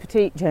describe us as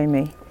petite,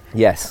 Jamie.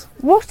 Yes.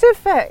 What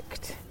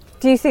effect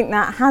do you think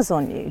that has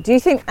on you? Do you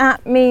think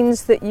that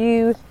means that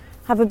you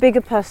have a bigger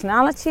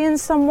personality in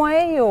some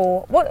way,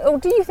 or what? Or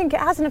do you think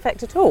it has an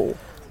effect at all?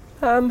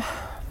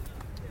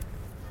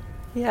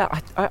 Yeah,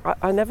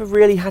 I never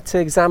really had to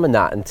examine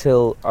that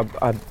until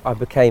I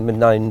became a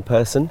known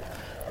person,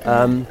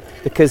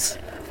 because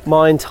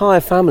my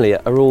entire family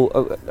are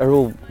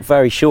all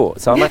very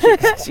short. So I'm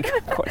actually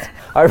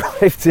I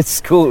arrived at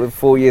school at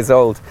 4 years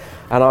old,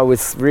 and I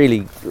was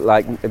really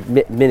like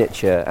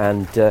miniature,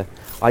 and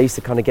I used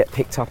to kind of get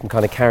picked up and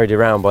kind of carried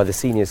around by the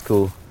senior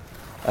school,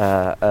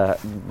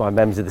 by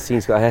members of the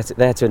senior school.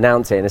 They had to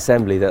announce it in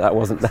assembly that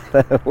wasn't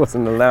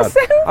allowed.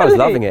 Assembly? I was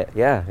loving it.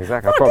 Yeah,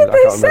 exactly. What did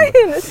they say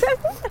in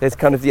assembly? It's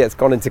kind of it's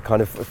gone into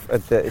kind of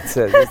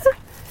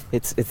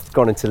it's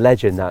gone into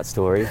legend, that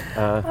story.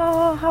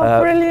 Oh,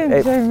 how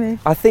brilliant, Jamie!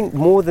 I think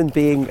more than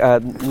being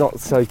not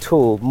so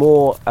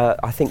tall,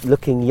 I think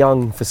looking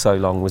young for so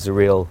long was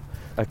a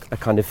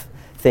kind of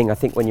thing. I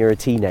think when you're a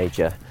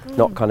teenager,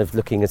 not kind of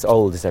looking as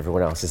old as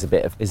everyone else is a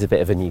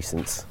bit of a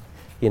nuisance.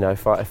 You know,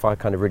 if I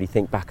kind of really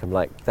think back, I'm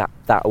like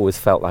that always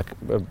felt like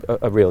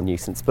a real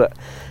nuisance. But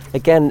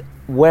again,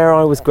 where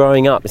I was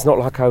growing up, it's not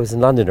like I was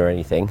in London or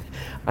anything,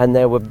 and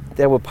there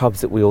were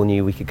pubs that we all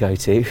knew we could go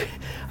to,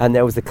 and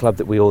there was the club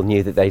that we all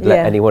knew that they'd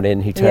let anyone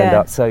in who turned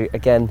up. So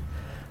again,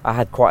 I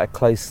had quite a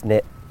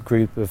close-knit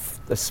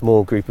a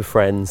small group of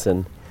friends,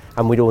 and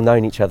we'd all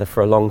known each other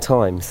for a long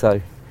time.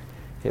 So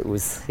it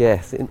was,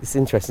 it's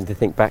interesting to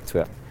think back to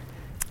it.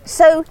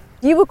 So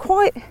you were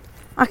quite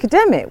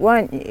academic,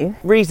 weren't you?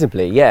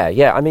 Reasonably,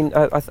 yeah. I mean,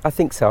 I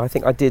think so. I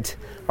think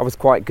I was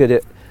quite good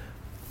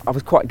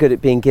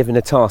at being given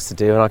a task to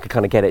do, and I could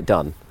kind of get it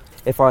done.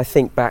 If I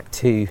think back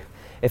to,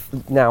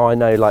 if now I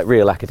know like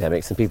real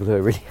academics and people who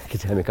are really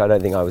academic, I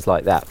don't think I was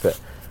like that. But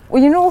were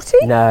you naughty?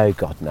 No,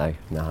 God, no,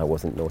 I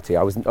wasn't naughty.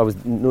 I was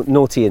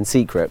naughty in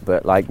secret,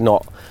 but like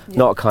not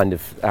kind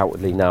of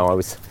outwardly. No, I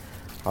was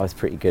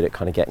pretty good at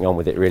kind of getting on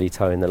with it, really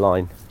toeing the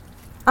line.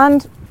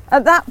 And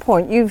at that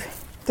point, you've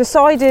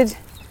decided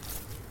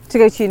to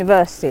go to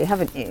university,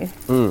 haven't you?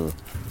 Mm.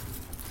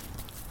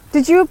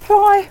 Did you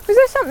apply? Was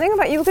there something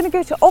about you were going to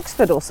go to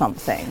Oxford or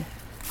something?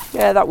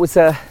 Yeah, that was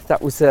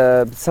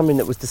something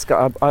that was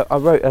discussed. I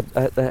wrote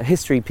a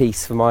history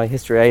piece for my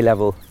history A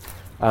level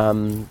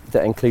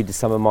that included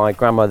some of my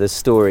grandmother's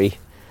story,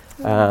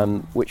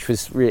 which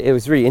was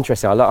really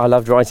interesting. I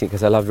loved writing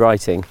because I loved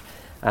writing,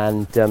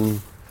 and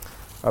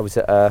I was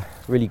at a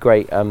really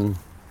great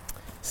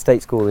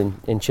state school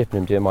in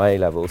Chippenham doing my A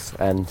levels,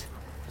 and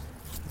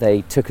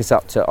they took us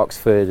up to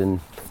Oxford and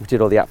we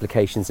did all the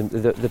applications, and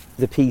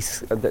the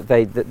piece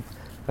that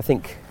I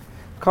think,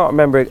 can't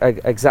remember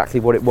exactly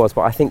what it was,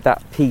 but I think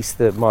that piece,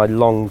 my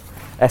long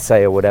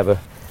essay or whatever,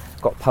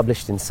 got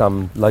published in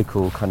some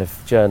local kind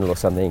of journal or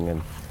something,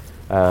 and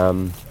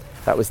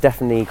that was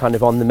definitely kind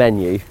of on the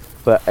menu,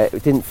 but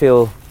it didn't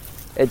feel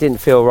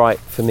right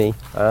for me.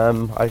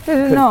 I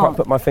couldn't quite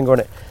put my finger on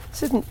it.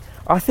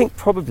 I think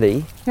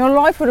probably your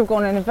life would have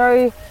gone in a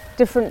very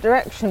different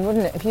direction,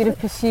 wouldn't it, if you'd have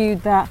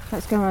pursued that?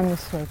 Let's go around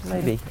this way.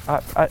 Maybe.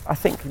 I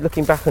think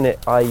looking back on it,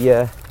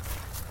 I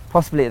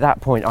possibly at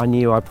that point I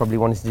knew I probably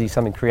wanted to do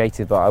something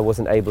creative, but I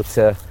wasn't able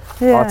to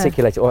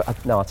articulate it. Or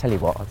no, I'll tell you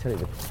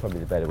probably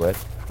the better word.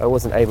 I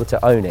wasn't able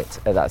to own it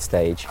at that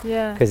stage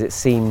because it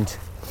seemed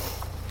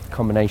a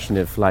combination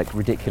of like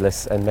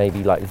ridiculous and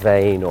maybe like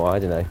vain, or I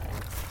don't know.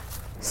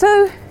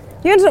 So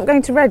you ended up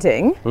going to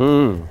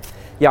Reading.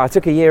 Yeah, I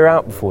took a year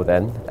out before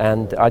then,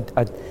 and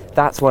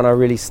that's when I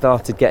really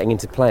started getting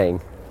into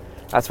playing.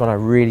 That's when I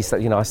really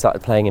started, I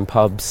started playing in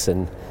pubs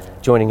and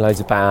joining loads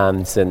of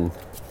bands. And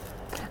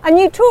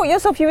you taught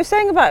yourself, you were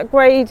saying about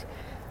grade,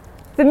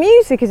 the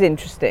music is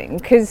interesting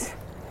because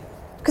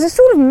it's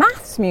sort of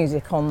maths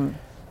music on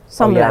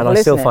some level, and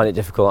I still isn't find it? it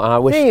difficult. And I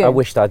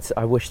wished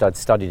I'd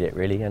studied it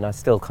really, and I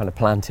still kind of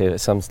plan to at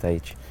some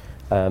stage.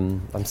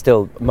 I'm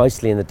still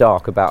mostly in the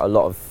dark about a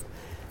lot of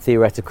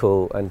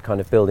theoretical and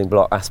kind of building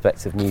block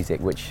aspects of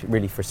music, which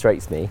really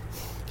frustrates me.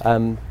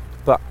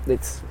 But I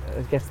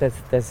guess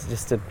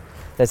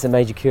there's a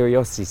major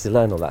curiosity to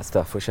learn all that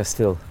stuff, which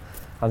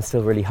I'm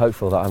still really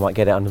hopeful that I might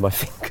get it under my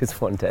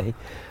fingers one day.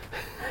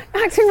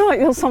 Acting like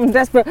you're someone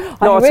desperate.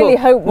 I really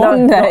hope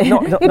one day. You're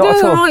doing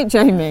all right,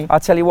 Jamie. I'll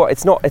tell you what.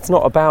 It's not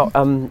about.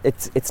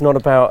 It's not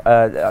about.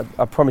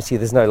 I promise you,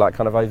 there's no like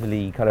kind of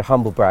overly kind of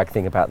humble brag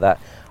thing about that.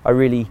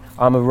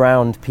 I'm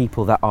around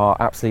people that are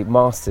absolute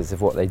masters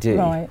of what they do,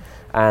 right.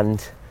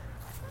 And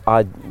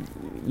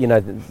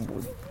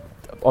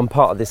on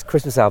part of this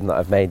Christmas album that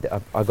I've made,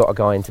 I got a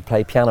guy in to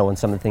play piano on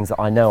some of the things that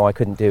I know I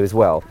couldn't do as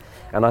well,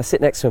 and I sit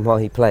next to him while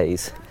he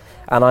plays,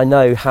 and I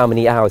know how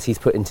many hours he's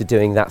put into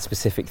doing that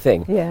specific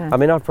thing. Yeah. I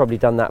mean, I've probably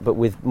done that, but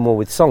more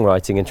with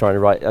songwriting and trying to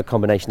write a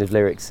combination of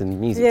lyrics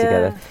and music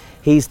together.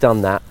 He's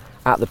done that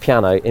at the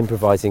piano,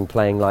 improvising,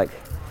 playing like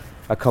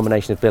a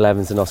combination of Bill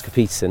Evans and Oscar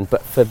Peterson,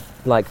 but for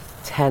like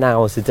 10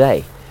 hours a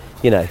day,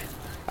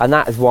 and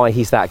that is why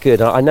he's that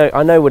good. I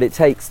know what it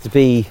takes to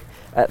be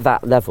at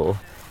that level.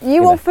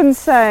 You often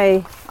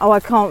say, I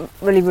can't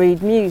really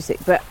read music,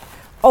 but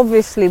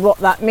obviously what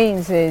that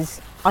means is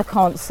I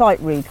can't sight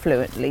read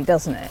fluently,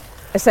 doesn't it?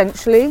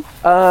 Essentially?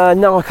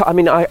 No, I can't. I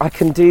mean, I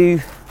can do.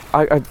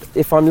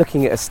 If I'm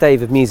looking at a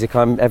stave of music,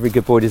 every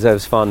good boy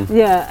deserves fun.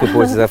 Yeah. Good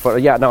boys deserve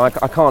fun. Yeah, no, I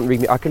can't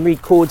read. I can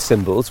read chord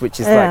symbols,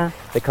 which is like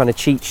the kind of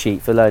cheat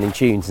sheet for learning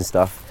tunes and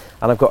stuff.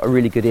 And I've got a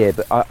really good ear,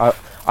 but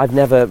I've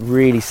never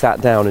really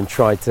sat down and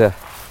tried to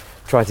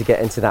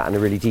get into that in a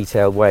really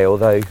detailed way.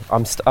 Although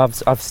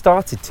I've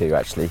started to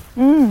actually,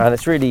 and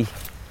it's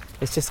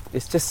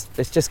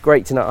just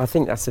great to know. I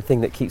think that's the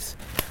thing that keeps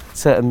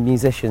certain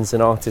musicians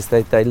and artists,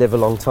 they live a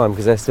long time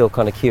because they're still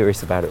kind of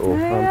curious about it all.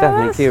 Yeah, I'm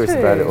definitely that's curious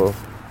about it true.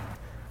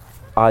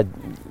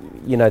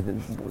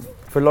 all.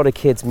 For a lot of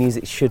kids,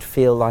 music should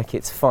feel like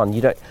it's fun.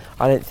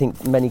 I don't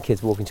think many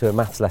kids walk into a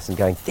maths lesson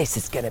going, "This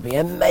is going to be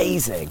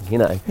amazing,"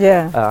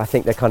 Yeah. I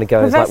think they kind of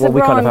go, Professor "Well, we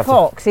kind of Brian have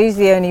Cox, he's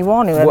the only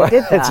one who ever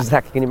did that.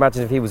 Exactly. Can you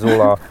imagine if he was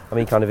all our? I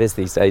mean, he kind of is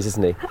these days,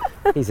 isn't he?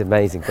 He's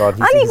amazing. God,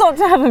 And he got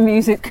to have a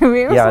music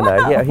career yeah, as well. I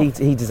know. Yeah,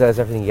 he deserves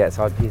everything he gets.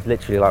 He's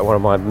literally like one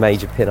of my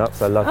major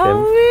pin-ups. I love him.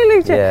 Oh,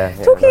 really? Yeah.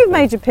 Talking I of love him.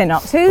 major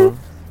pin-ups, who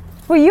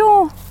were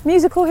your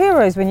musical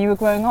heroes when you were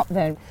growing up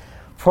then?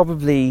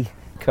 Probably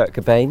Kurt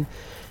Cobain.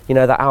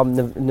 That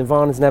album,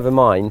 Nirvana's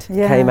Nevermind,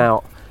 Yeah. came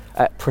out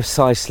at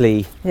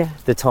precisely Yeah.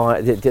 the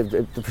time,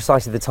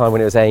 precisely the time when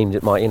it was aimed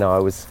at my, I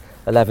was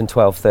 11,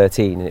 12,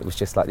 13, and it was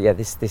just like, yeah,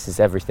 this is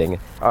everything.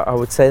 I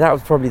would say that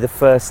was probably the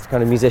first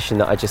kind of musician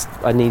that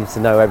I needed to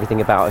know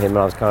everything about him, and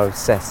I was kind of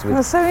obsessed with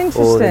That's so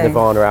interesting. all the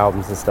Nirvana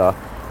albums and stuff.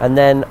 And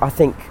then I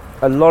think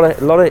a lot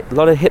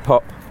of hip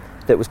hop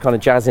that was kind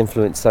of jazz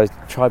influenced, so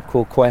Tribe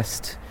Called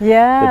Quest,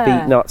 Yeah. the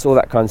Beat Nuts, all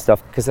that kind of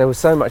stuff, because there was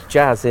so much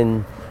jazz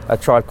in A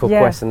Tribe Called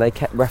Yeah. Quest, and they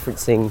kept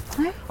referencing.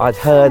 I'd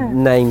heard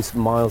names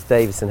Miles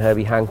Davis and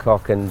Herbie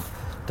Hancock and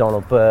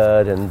Donald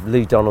Byrd and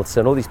Lou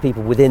Donaldson, all these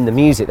people within the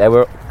music. They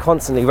were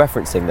constantly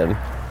referencing them.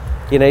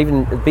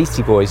 Even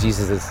Beastie Boys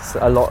uses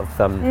a lot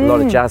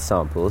of jazz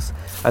samples.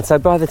 And so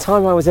by the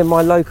time I was in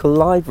my local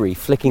library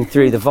flicking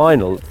through the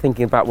vinyl,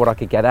 thinking about what I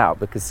could get out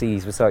because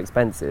CDs were so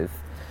expensive,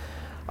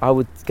 I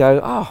would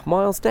go, "Oh,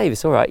 Miles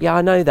Davis, all right, yeah,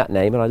 I know that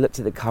name." And I looked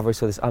at the cover,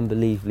 saw this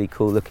unbelievably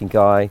cool-looking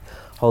guy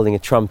holding a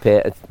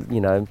trumpet,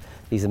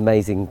 these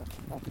amazing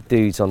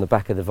dudes on the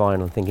back of the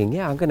vinyl, thinking,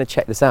 "Yeah, I'm going to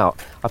check this out."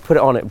 I put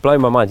it on, it blew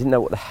my mind. Didn't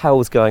know what the hell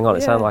was going on.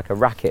 It sounded like a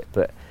racket,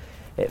 but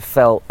it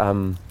felt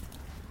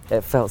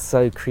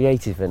so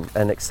creative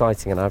and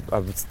exciting, and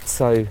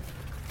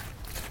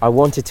I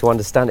wanted to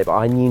understand it, but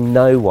I knew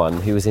no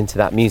one who was into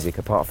that music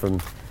apart from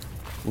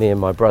me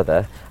and my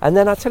brother. And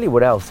then I'll tell you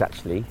what else,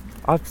 actually.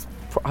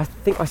 I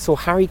think I saw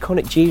Harry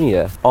Connick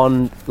Jr.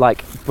 on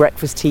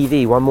breakfast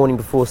TV one morning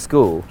before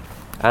school,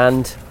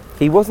 and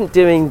he wasn't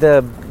doing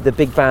the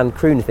big band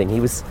crooner thing. He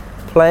was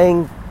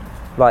playing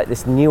like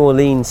this New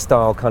Orleans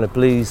style kind of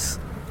blues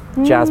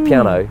jazz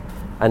piano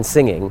and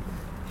singing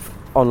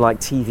on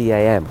TV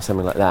AM or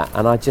something like that.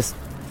 And I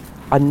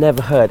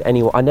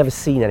never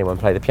seen anyone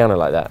play the piano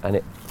like that.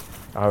 And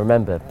I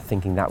remember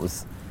thinking that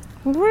was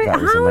How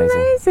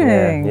amazing.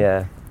 amazing.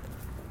 Yeah.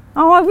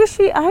 Oh, I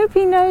hope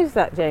he knows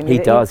that, Jamie. He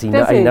that does.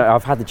 Does he?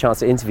 I've had the chance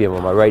to interview him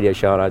on my radio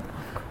show, and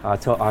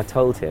I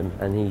told him,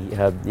 and he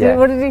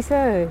What did he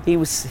say?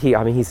 He's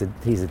a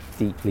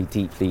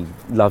deeply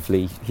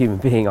lovely human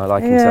being. I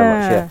like him so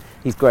much. Yeah,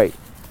 he's great.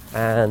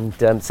 And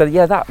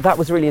that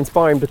was really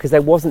inspiring because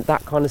there wasn't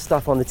that kind of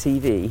stuff on the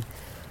TV.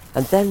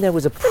 And then there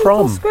was a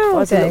prom. Squirrel,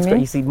 I think that's Jamie. great.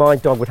 You see, my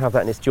dog would have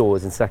that in its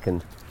jaws in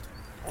second.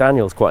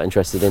 Daniel's quite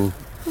interested in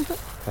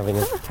having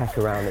a peck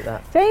around at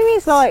that.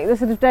 Jamie's like the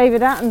sort of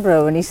David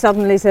Attenborough, and he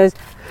suddenly says,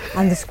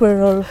 "And the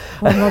squirrel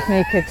will not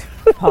make it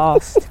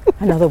past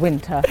another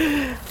winter."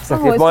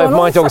 Exactly. If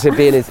my dog's would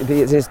be in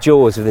its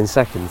jaws within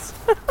seconds.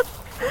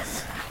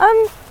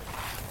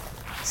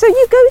 So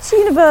you go to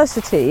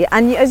university,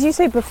 and as you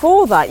say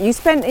before that, you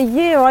spent a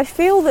year. I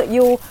feel that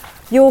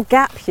your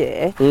gap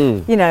year,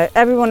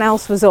 everyone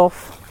else was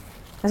off,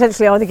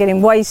 essentially either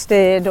getting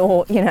wasted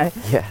or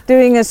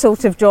doing a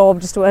sort of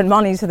job just to earn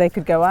money so they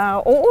could go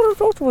out, or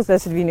towards their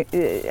sort of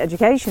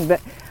education.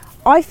 But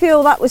I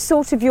feel that was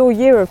sort of your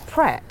year of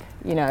prep,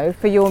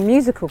 for your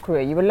musical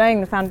career. You were laying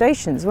the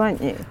foundations,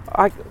 weren't you?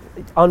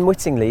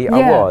 Unwittingly, Yeah.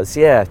 I was,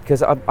 yeah,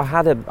 because I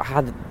had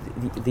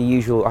the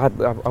usual.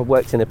 I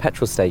worked in a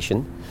petrol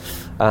station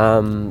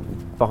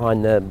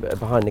behind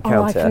the counter.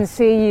 Oh, I can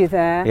see you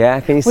there. Yeah,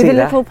 can you see with a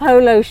that? little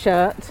polo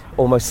shirt.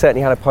 Almost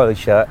certainly had a polo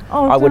shirt.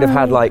 Oh, I would have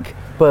had don't.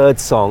 Bird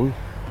Song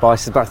by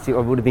Sebastian. I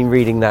would have been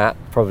reading that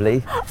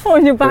probably.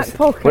 On your back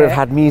pocket. Would have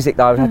had music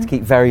that I would have to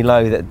keep very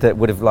low that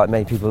would have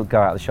made people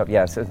go out of the shop.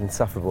 Yeah, so it was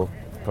insufferable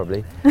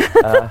probably.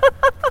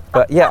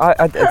 But yeah,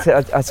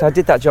 so I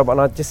did that job, and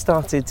I just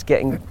started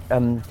getting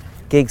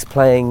gigs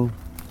playing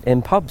in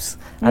pubs,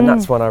 and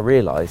that's when I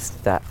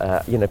realised that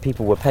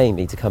people were paying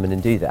me to come in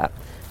and do that,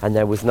 and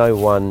there was no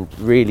one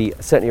really,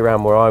 certainly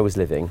around where I was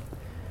living,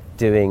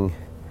 doing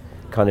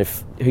kind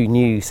of who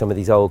knew some of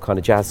these old kind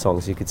of jazz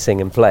songs who could sing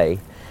and play.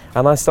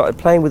 And I started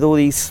playing with all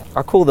these,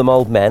 I call them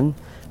old men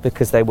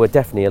because they were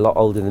definitely a lot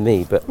older than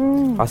me, but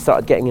I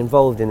started getting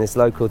involved in this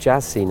local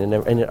jazz scene, and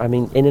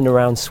in and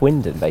around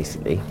Swindon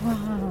basically.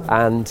 Wow.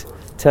 And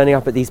turning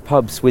up at these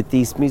pubs with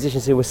these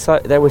musicians who were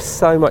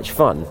so much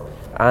fun,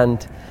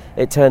 and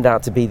it turned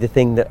out to be the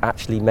thing that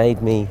actually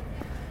made me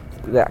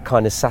that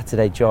kind of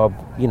Saturday job,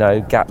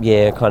 gap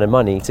year kind of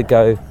money to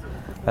go.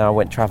 I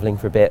went travelling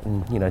for a bit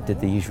and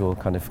did the usual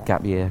kind of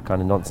gap year kind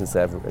of nonsense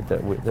that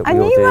we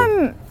all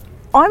do.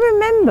 I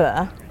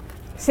remember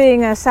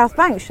seeing a South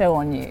Bank show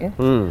on you,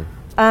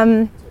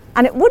 and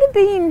it would have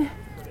been,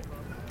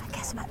 I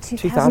guess, about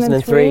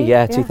 2003,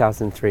 yeah,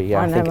 2003, yeah.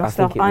 I know my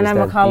stuff. it was I know my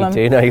then. Cullum.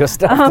 You do know your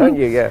stuff, don't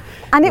you? Yeah.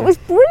 And it was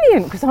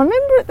brilliant because I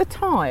remember at the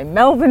time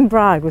Melvin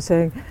Bragg was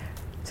saying,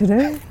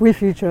 "Today we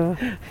feature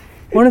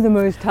one of the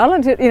most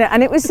talented,"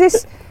 and it was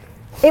this.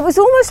 It was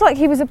almost like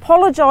he was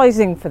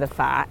apologising for the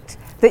fact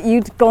that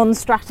you'd gone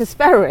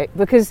stratospheric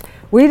because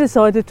we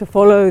decided to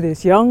follow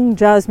this young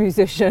jazz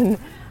musician,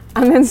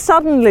 and then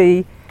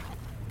suddenly,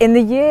 in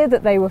the year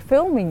that they were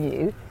filming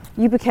you,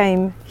 you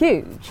became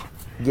huge.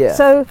 Yeah.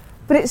 So,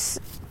 but it's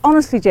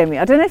honestly, Jamie,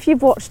 I don't know if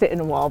you've watched it in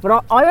a while,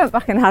 but I went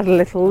back and had a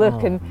little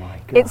look, and my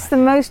God. it's the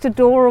most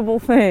adorable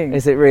thing.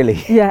 Is it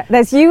really? Yeah,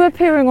 there's you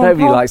appearing on.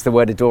 Nobody likes the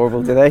word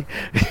adorable, do they?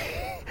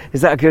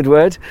 Is that a good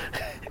word?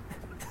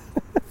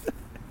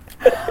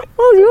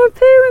 Well, you were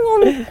appearing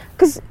on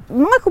because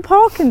Michael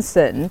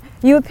Parkinson.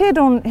 You appeared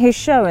on his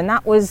show, and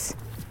that was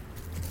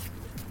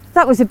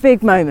a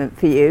big moment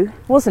for you,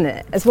 wasn't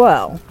it? As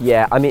well.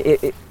 Yeah, I mean,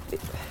 it's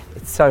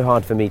so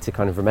hard for me to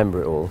kind of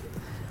remember it all.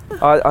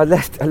 I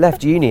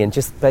left uni and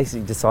just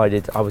basically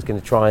decided I was going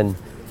to try and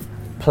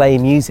play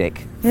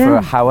music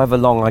for however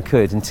long I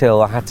could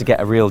until I had to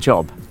get a real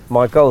job.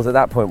 My goals at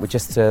that point were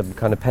just to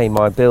kind of pay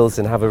my bills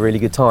and have a really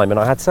good time, and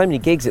I had so many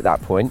gigs at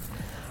that point.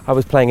 I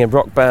was playing in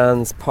rock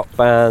bands, pop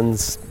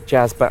bands,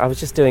 jazz bands. I was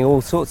just doing all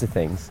sorts of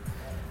things,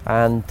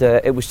 and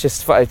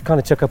it kind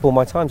of took up all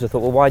my time. So I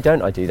thought, well, why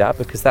don't I do that?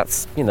 Because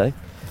that's,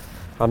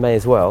 I may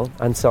as well.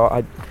 And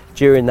so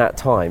during that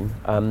time,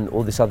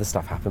 all this other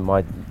stuff happened.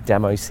 My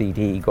demo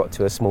CD got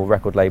to a small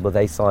record label.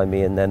 They signed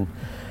me, and then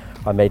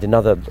I made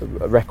another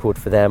record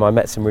for them. I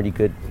met some really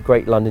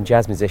great London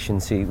jazz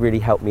musicians who really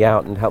helped me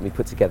out and helped me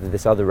put together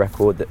this other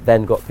record that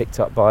then got picked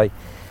up by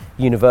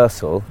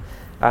Universal.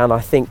 And I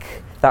think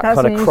that's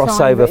kind of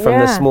crossover from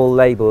the small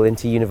label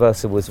into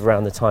Universal was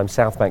around the time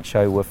South Bank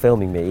Show were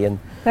filming me. And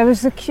there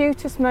was the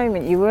cutest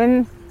moment. You were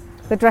in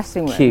the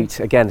dressing room. Cute.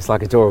 Again, it's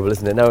like adorable,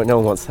 isn't it? No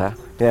one wants that.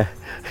 Yeah.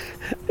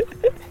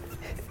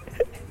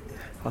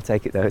 I'll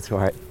take it though, it's all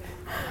right.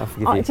 I'll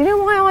forgive you. Do you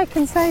know why I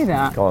can say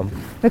that? Go on.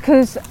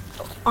 Because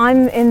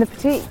I'm in the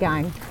petite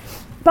gang.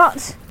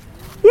 But,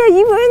 yeah,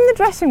 you were in the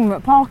dressing room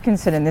at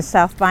Parkinson in this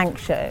South Bank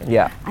show.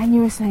 Yeah. And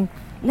you were saying,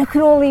 look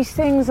at all these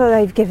things that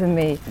they've given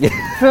me. Yeah.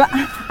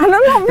 And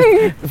I'm not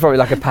being... Probably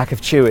like a pack of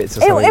Chewits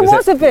or something. It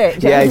was a bit,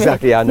 Jamie. Yeah,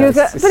 exactly. I know.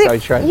 It's so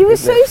strange. You were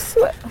so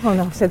sweet. Oh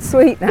no, I said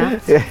sweet now.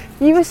 Yeah.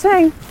 You were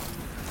saying,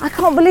 I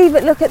can't believe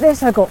it, look at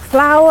this. I got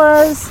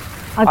flowers.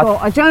 I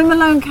got a Joe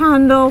Malone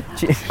candle.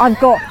 I've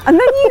got... And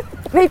then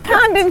they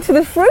panned into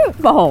the fruit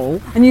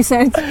bowl and you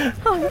said,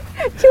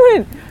 you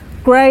went,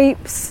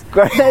 grapes.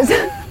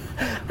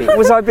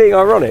 Was I being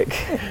ironic?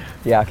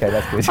 Yeah, okay,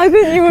 that's good. I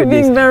think you were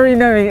being very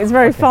knowing. It's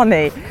very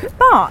funny.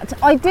 But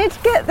I did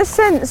get the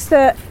sense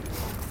that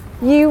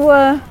you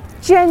were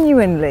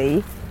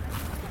genuinely,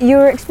 you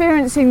were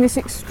experiencing this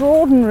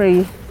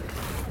extraordinary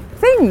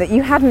thing that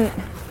you hadn't,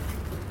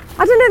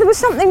 I don't know, there was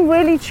something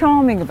really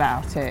charming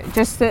about it.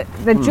 Just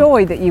the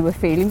joy that you were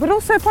feeling. But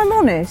also, if I'm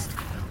honest,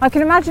 I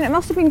can imagine it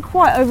must have been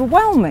quite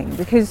overwhelming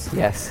because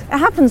yes, it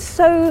happened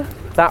so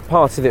that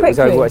part of it quickly. Was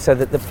overwhelming. So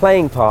that the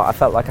playing part I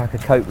felt like I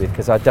could cope with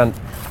because I'd done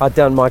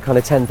my kind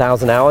of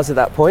 10,000 hours at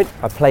that point.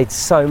 I played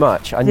so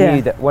much. I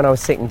knew that when I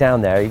was sitting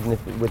down there, even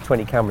if with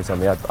 20 cameras on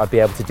me, I'd be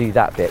able to do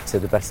that bit to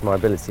the best of my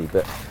ability.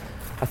 But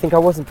I think I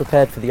wasn't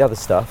prepared for the other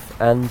stuff.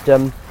 And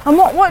by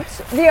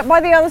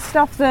the other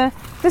stuff, the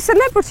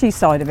celebrity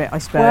side of it, I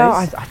suppose.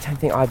 Well,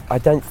 I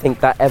don't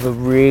think that ever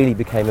really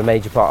became a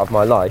major part of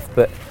my life.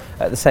 But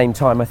at the same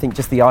time, I think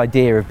just the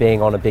idea of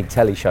being on a big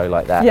telly show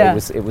like that,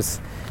 it was,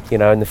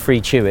 and the free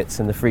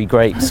Chewits and the free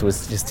grapes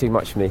was just too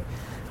much for me.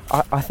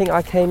 I think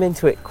I came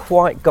into it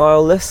quite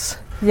guileless.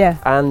 Yeah.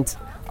 And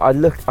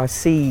I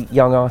see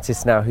young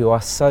artists now who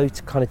are so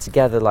kind of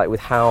together, like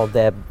with how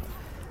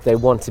they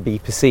want to be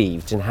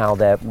perceived and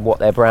what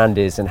their brand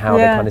is and how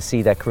they kind of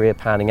see their career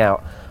panning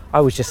out.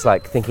 I was just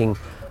like thinking,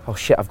 oh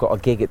shit, I've got a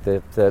gig at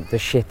the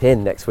Ship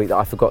Inn next week that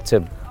I forgot to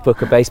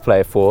book a bass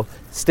player for,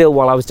 still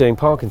while I was doing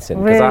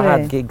Parkinson, because I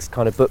had gigs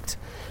kind of booked.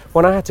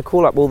 When I had to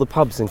call up all the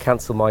pubs and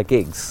cancel my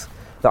gigs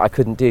that I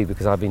couldn't do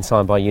because I'd been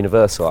signed by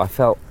Universal, I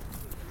felt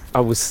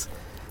that was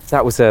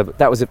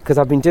because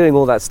I've been doing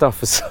all that stuff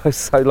for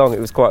so long. It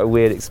was quite a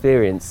weird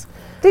experience.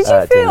 Did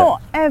you feel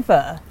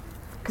ever,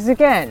 because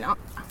again,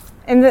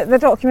 in the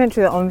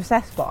documentary that I'm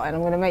obsessed by, and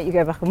I'm going to make you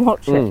go back and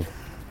watch it.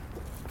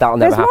 That'll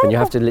never happen. You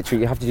have to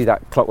do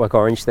that Clockwork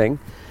Orange thing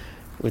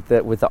with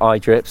the eye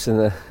drips and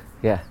the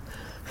Even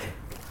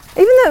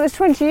though it was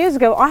 20 years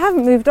ago, I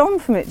haven't moved on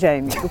from it,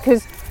 Jamie,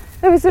 because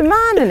there was a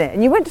man in it,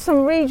 and you went to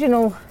some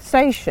regional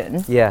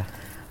station. Yeah.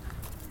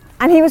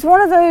 And he was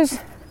one of those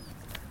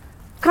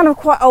kind of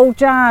quite old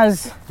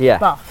jazz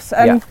buffs,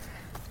 and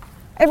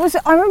it was.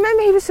 I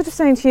remember he was sort of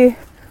saying to you,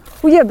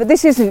 "Well, yeah, but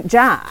this isn't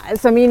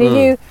jazz." I mean,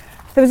 there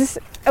was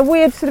a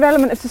weird sort of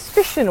element of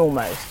suspicion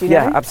almost. You know?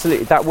 Yeah,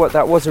 absolutely. That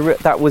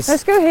was.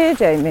 Let's go here,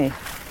 Jamie.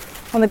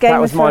 On the Game That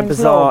of was my Thrones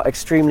bizarre, log.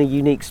 extremely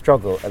unique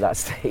struggle at that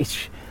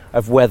stage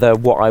of whether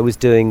what I was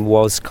doing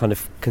was kind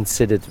of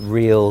considered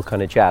real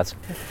kind of jazz.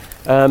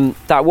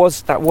 That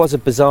was a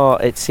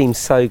bizarre. It seemed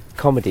so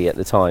comedy at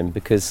the time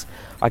because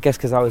I guess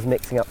because I was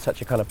mixing up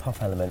such a kind of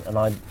pop element, and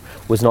I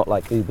was not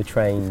like uber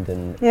trained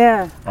and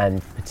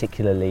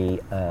particularly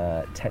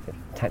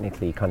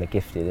technically kind of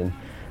gifted, and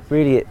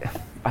really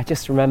I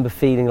just remember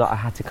feeling like I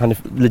had to kind of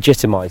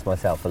legitimise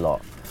myself a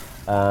lot,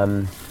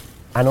 and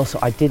also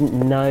I didn't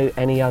know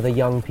any other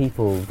young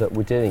people that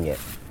were doing it,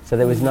 so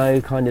there was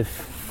no kind of.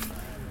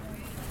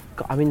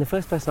 I mean, the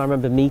first person I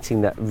remember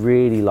meeting that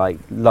really like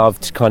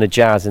loved kind of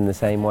jazz in the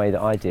same way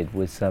that I did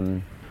was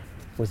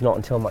not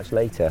until much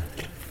later.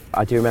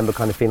 I do remember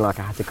kind of feeling like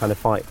I had to kind of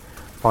fight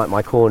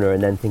my corner,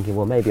 and then thinking,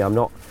 well, maybe I'm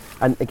not.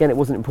 And again, it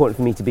wasn't important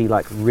for me to be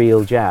like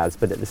real jazz,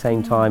 but at the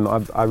same time, I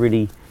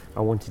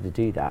wanted to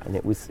do that, and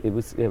it was.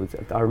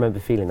 I remember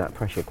feeling that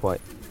pressure quite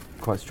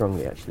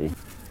strongly, actually.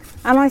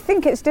 And I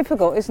think it's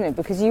difficult, isn't it?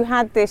 Because you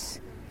had this.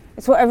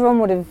 It's what everyone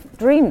would have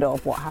dreamed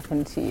of. What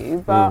happened to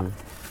you, but.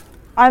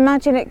 I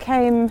imagine it's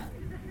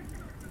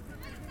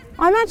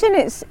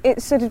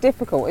sort of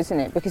difficult, isn't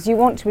it? Because you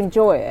want to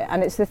enjoy it,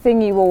 and it's the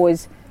thing you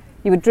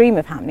would dream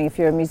of happening if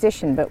you're a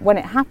musician. But when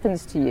it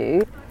happens to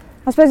you,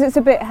 I suppose it's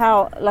a bit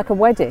like a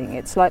wedding.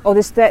 It's like, oh,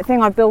 this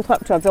thing I built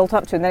up to, and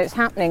then it's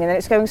happening, and then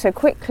it's going so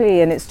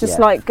quickly, and it's just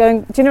like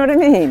going. Do you know what I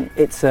mean?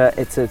 It's a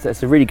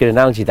really good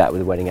analogy, that,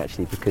 with a wedding,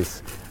 actually,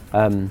 because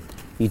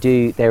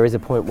there is a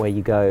point where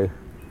you go,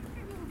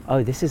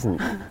 oh, this isn't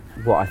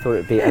what I thought it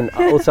would be, and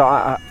also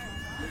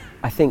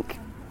I think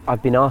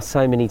I've been asked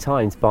so many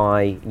times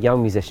by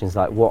young musicians,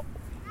 like, what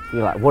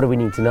do we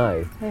need to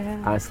know? Yeah.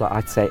 And it's like,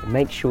 I'd say,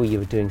 make sure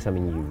you're doing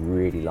something you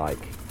really like.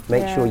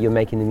 Make sure you're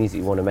making the music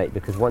you want to make,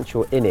 because once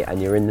you're in it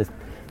and you're in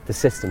the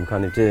system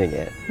kind of doing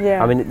it.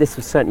 Yeah. I mean, this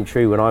was certainly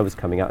true when I was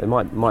coming up. It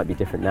might be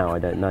different now, I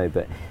don't know.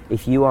 But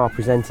if you are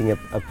presenting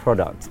a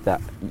product that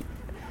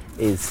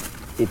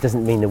it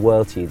doesn't mean the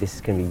world to you, this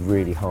is going to be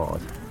really hard.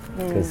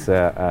 Because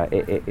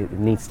it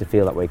needs to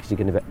feel that way, because you're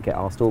going to get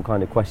asked all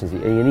kind of questions,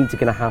 and you're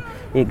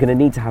going to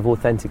need to have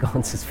authentic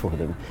answers for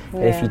them. Yeah.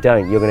 And if you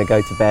don't, you're going to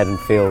go to bed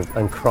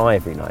and cry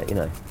every night, you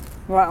know.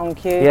 Right on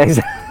cue. Yeah,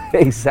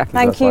 exactly.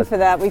 Thank you for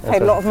that. We've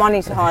paid a lot of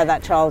money to hire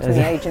that child in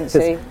the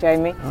agency,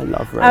 Jamie. I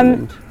love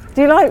Raymond.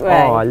 Do you like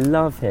Ray? Oh, I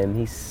love him.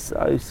 He's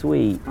so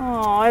sweet. Oh,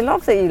 I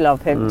love that you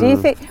love him. Do you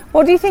think?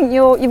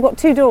 You've got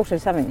 2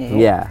 daughters, haven't you?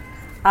 Yeah.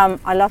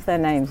 I love their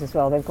names as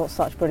well. They've got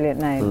such brilliant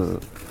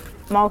names.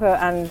 Margot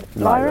and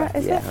Lyra,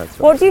 is it? That's right.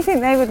 What do you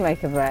think they would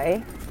make of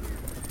Ray?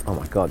 Oh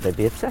my God, they'd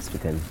be obsessed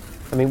with him.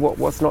 I mean,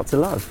 what's not to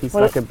love? He's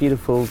like a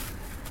beautiful.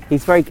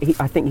 He's very.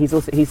 I think he's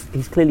also.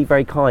 He's clearly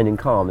very kind and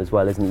calm as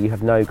well, isn't he? You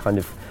have no kind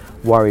of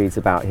worries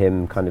about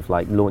him kind of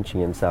like launching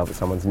himself at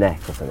someone's neck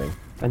or something.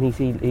 And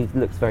he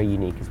looks very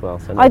unique as well.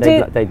 So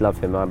they'd love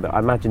him. I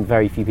imagine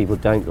very few people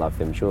don't love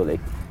him. Surely.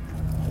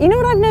 You know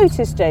what I've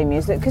noticed, Jamie,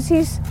 is that because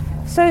he's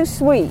so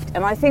sweet,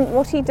 and I think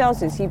what he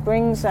does is he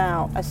brings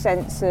out a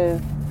sense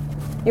of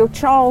your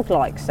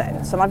childlike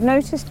sense, and I've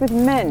noticed with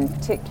men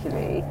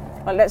particularly,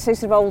 like let's say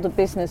sort of older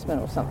businessmen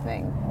or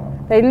something,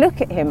 they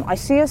look at him, I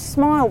see a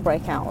smile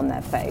break out on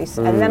their face,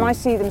 and then I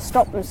see them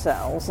stop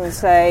themselves and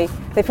say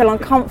they feel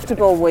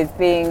uncomfortable with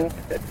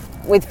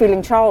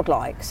feeling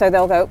childlike, so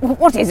they'll go,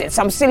 what is it,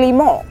 some silly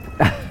mop?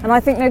 And I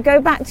think, no,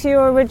 go back to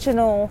your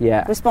original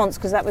response,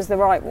 because that was the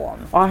right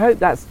one. I hope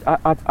that's.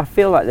 I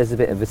feel like there's a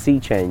bit of a sea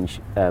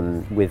change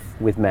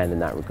with men in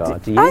that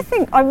regard. Do you? I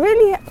think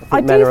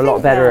men are a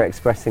lot better at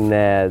expressing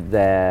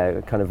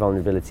their kind of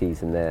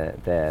vulnerabilities and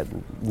their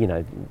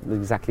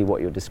exactly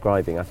what you're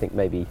describing. I think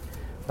maybe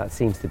that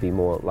seems to be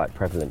more like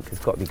prevalent, because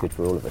it's got to be good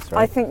for all of us,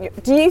 right?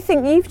 Do you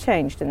think you've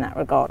changed in that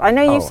regard? I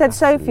know you said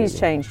absolutely. Sophie's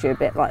changed you a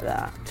bit like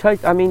that.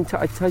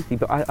 Totally,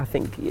 but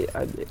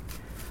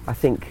I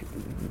think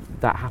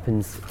that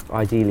happens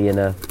ideally in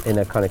a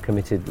kind of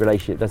committed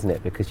relationship, doesn't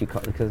it? Because you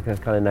kind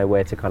of know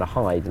where to kind of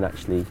hide, and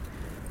actually,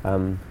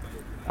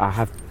 I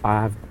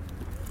have,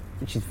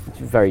 she's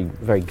very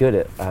very good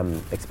at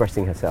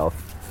expressing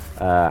herself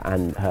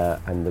and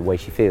the way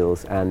she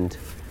feels, and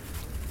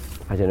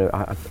I don't know.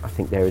 I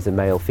think there is a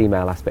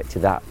male-female aspect to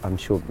that. I'm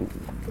sure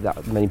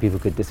that many people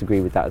could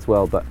disagree with that as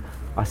well, but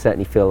I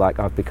certainly feel like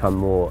I've become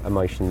more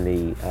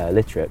emotionally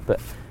literate. But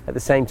at the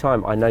same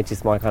time, I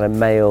notice my kind of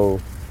male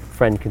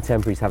friend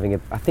contemporaries having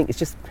I think it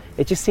just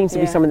seems to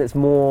be something that's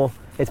more.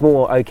 It's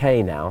more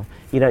okay now.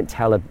 You don't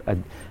tell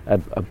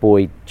a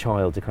boy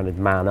child to kind of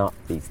man up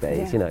these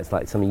days. Yeah. You know, it's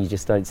like something you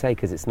just don't say,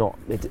 because it's not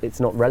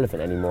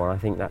relevant anymore. I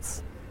think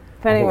that's.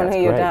 Depending on who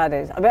your dad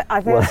is.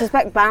 I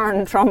suspect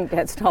Baron Trump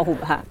gets told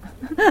that.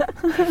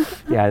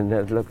 Yeah,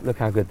 no, look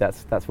how good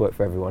that's worked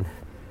for everyone.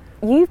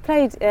 You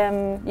played.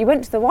 You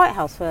went to the White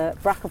House for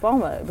Barack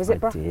Obama. Was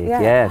it? I did.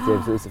 Yeah,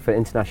 it was for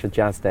International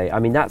Jazz Day. I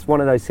mean, that's one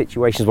of those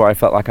situations where I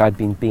felt like I'd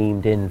been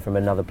beamed in from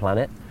another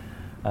planet.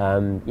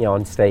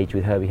 On stage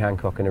with Herbie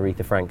Hancock and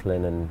Aretha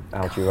Franklin and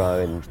Al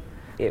Jarreau, and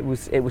it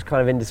was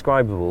kind of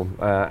indescribable.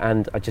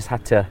 And I just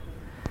had to.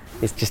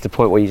 It's just a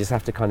point where you just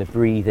have to kind of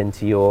breathe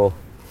into your,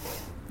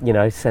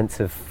 sense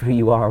of who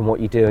you are and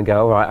what you do, and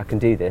go, all right, I can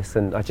do this.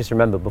 And I just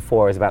remember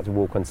before I was about to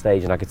walk on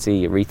stage, and I could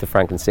see Aretha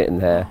Franklin sitting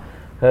there,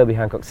 Herbie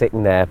Hancock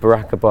sitting there,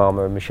 Barack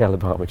Obama and Michelle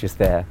Obama just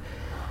there,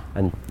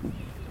 and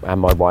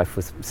my wife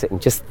was sitting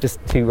just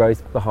 2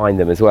 rows behind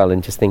them as well,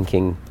 and just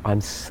thinking,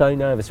 I'm so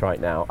nervous right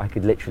now, I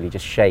could literally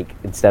just shake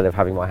instead of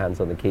having my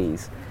hands on the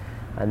keys.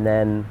 And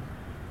then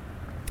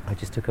I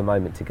just took a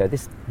moment to go,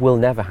 this will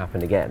never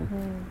happen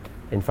again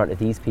in front of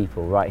these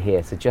people right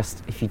here. So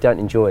just, if you don't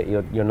enjoy it,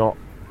 you're not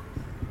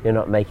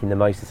making the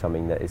most of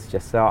something that is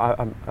just. So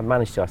I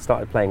managed to. I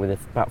started playing with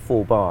about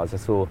 4 bars. I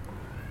saw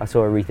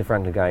Aretha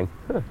Franklin going,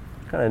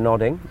 kind of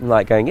nodding, and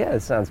like going, yeah,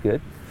 it sounds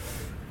good.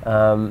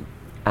 And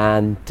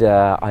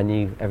I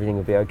knew everything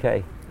would be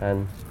okay.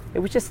 And it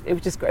was just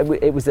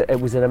great. It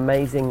was an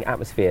amazing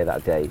atmosphere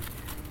that day.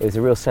 It was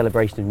a real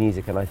celebration of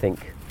music, and I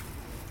think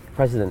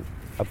President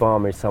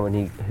Obama is someone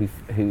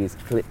who is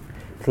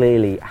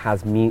clearly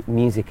has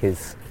music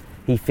as.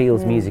 He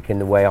feels music in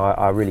the way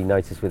I really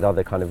notice with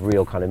other kind of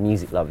real kind of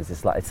music lovers.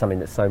 It's something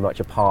that's so much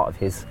a part of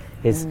his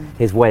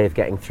way of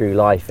getting through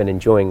life and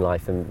enjoying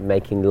life and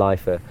making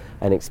life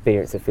an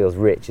experience that feels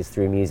rich is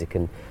through music.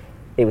 And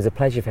it was a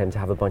pleasure for him to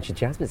have a bunch of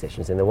jazz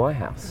musicians in the White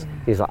House. Yeah.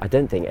 He was like, I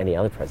don't think any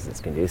other presidents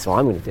can do this, so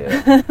I'm going to do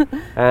it.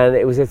 And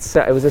it was a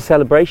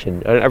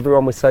celebration, and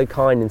everyone was so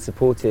kind and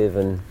supportive,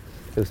 and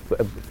it was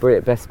a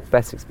brilliant,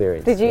 best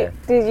experience. Did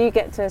you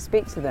get to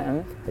speak to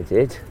them? I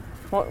did.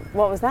 What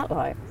was that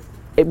like?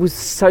 It was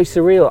so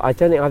surreal. I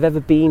don't think I've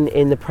ever been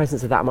in the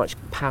presence of that much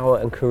power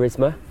and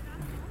charisma.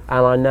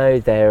 And I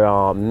know there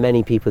are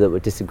many people that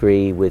would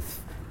disagree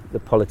with the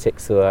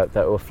politics that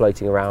were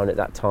floating around at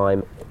that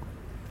time.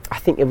 I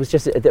think it was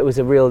just, there was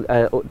a real,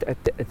 there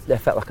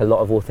felt like a lot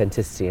of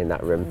authenticity in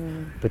that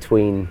room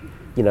between,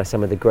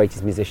 some of the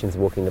greatest musicians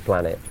walking the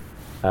planet.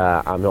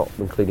 I'm not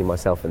including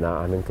myself in that.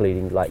 I'm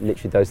including like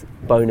literally those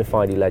bona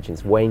fide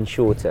legends, Wayne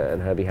Shorter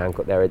and Herbie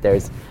Hancock.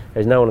 There's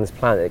no one on this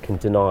planet that can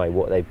deny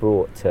what they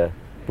brought to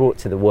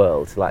the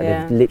world. Like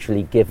they've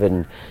literally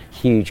given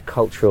huge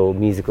cultural,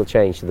 musical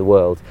change to the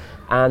world.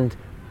 And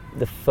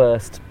the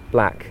first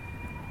black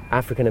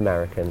African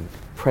American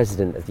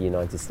president of the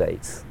United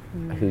States,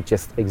 who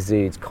just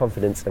exudes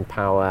confidence and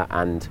power,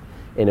 and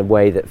in a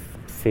way that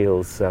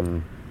feels.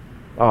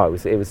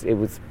 It was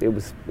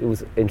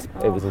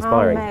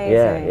inspiring.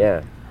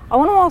 Yeah. I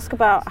want to ask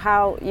about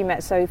how you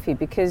met Sophie,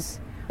 because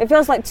it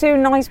feels like 2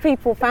 nice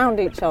people found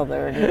each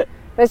other, and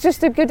there's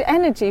just a good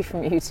energy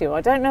from you two.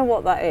 I don't know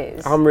what that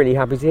is. I'm really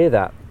happy to hear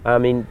that. I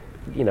mean,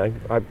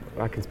 I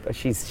can.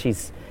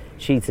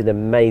 She's an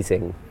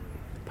amazing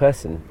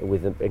person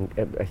with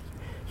a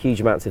huge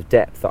amounts of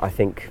depth that I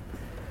think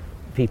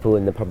people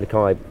in the public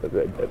eye.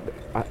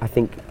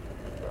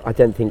 I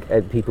don't think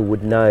people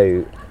would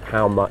know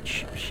how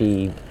much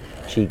she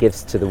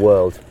gives to the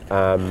world.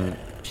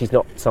 She's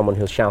not someone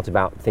who'll shout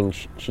about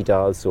things she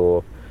does,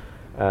 or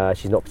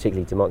she's not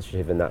particularly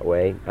demonstrative in that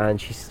way, and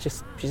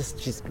she's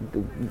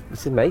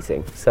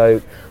amazing.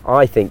 So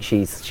I think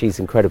she's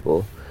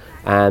incredible.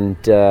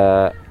 And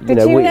did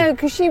you know,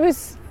 because she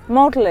was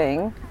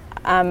modelling.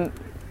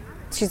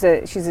 She's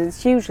a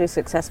hugely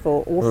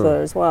successful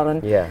author as well,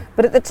 and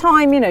but at the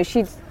time,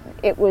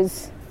 it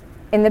was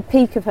in the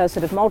peak of her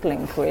sort of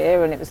modelling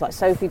career, and it was like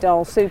Sophie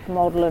Dahl,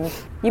 supermodel, and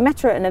you met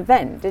her at an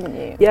event, didn't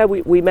you? Yeah,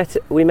 we met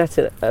at an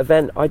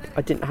event. I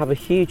didn't have a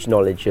huge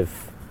knowledge of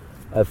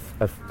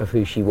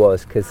who she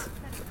was, because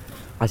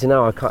I don't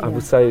know. I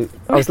was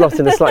lost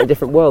in a slightly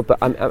different world. But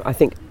I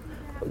think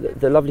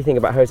the lovely thing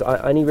about her is I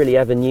only really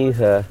ever knew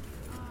her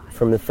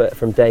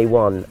from day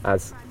one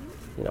as,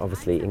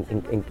 obviously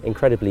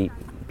incredibly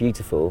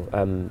beautiful.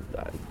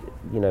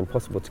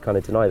 Impossible to kind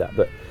of deny that,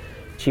 but.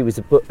 It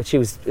was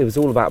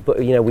all about book.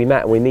 We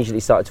met and we immediately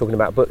started talking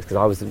about books, because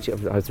I was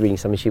reading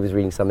something, she was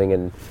reading something,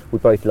 and we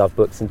both loved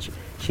books. And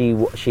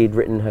she'd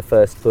written her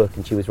first book,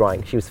 and she was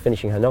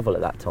finishing her novel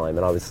at that time,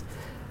 and I was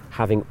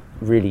having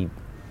really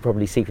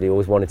probably secretly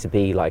always wanted to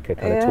be like a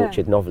kind of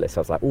tortured novelist.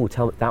 I was like, oh,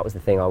 tell me, that was the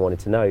thing I wanted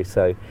to know.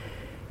 So,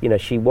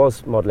 she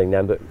was modelling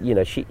then, but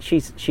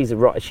she's a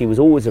writer. She was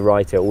always a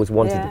writer, always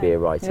wanted to be a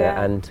writer,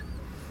 and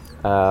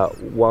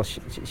while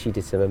she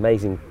did some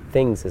amazing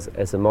things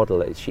as a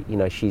model,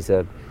 she's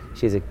a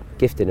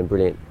gifted and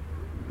brilliant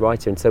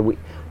writer. And so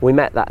we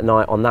met that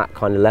night on that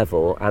kind of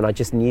level, and I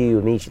just knew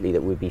immediately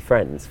that we'd be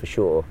friends for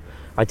sure.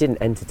 I didn't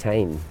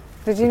entertain.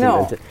 Did you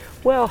not?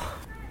 Well,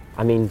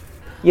 I mean,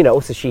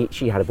 also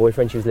she had a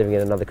boyfriend. She was living in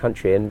another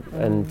country,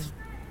 and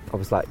I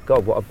was like,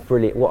 God, what a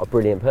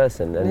brilliant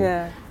person.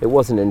 And it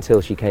wasn't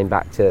until she came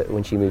back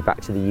when she moved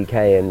back to the UK,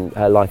 and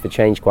her life had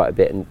changed quite a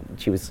bit, and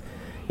she was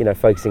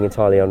focusing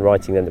entirely on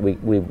writing, then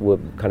we were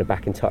kind of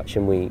back in touch,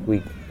 and we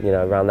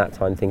around that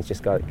time things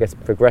just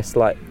progressed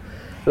like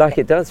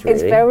it does, really.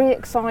 It's very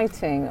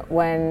exciting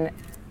when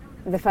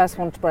the first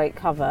one to break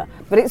cover,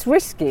 but it's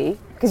risky,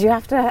 because you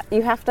have to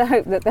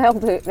hope that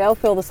they'll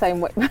feel the same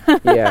way.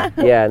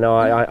 No,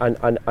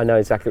 I know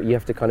exactly. You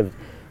have to kind of,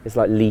 it's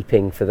like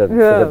leaping for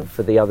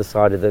the other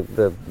side of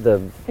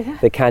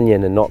the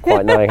canyon and not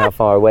quite knowing how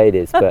far away it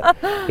is. But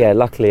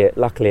luckily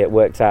it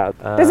worked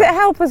out. Does it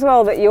help as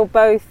well that you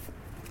both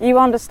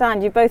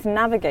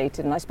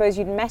navigated, and I suppose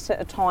you'd met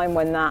at a time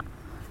when that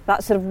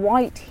sort of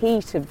white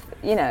heat of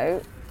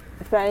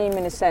fame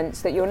in a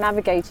sense that you're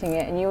navigating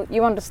it and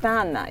you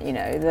understand that, you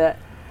know, that.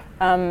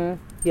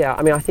 Yeah,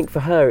 I mean, I think for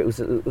her it was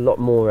a lot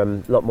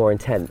more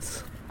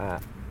intense,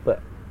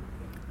 but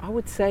I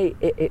would say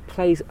it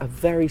plays a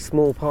very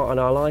small part in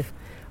our life.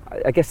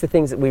 I guess the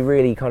things that we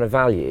really kind of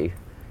value.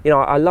 You know,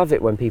 I love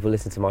it when people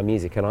listen to my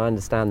music, and I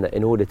understand that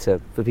in order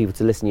for people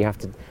to listen, you have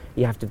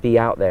to be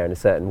out there in a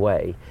certain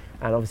way.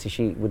 And obviously,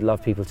 she would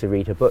love people to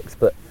read her books,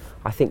 but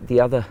I think the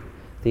other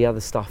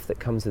stuff that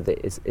comes with it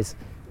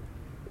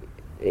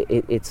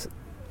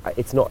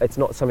it's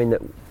not something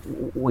that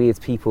we as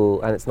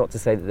people, and it's not to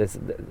say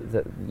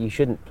that you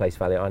shouldn't place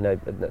value. I know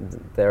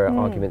there are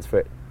arguments for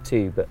it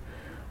too, but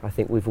I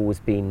think we've always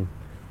been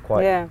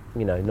quite,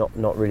 you know,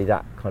 not really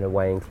that kind of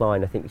way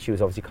inclined. I think she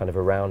was obviously kind of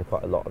around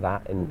quite a lot of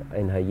that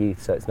in her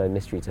youth, so it's no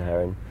mystery to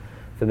her. And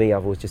for me,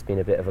 I've always just been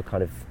a bit of a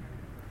kind of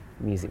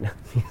music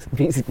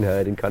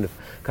nerd, and kind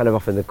of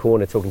off in the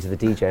corner talking to the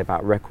DJ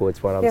about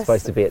records when I'm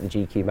supposed to be at the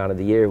GQ Man of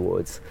the Year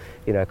Awards,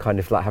 you know, kind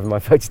of like having my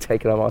photo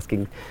taken. I'm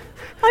asking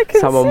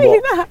someone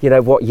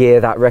what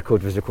year that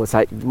record was recorded. It's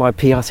like my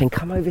PR saying,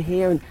 come over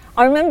here. And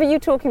I remember you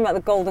talking about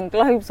the Golden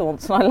Globes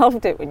once, and I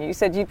loved it when you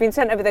said you'd been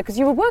sent over there because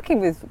you were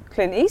working with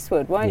Clint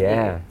Eastwood, weren't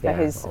you? For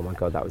his oh my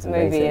God, that was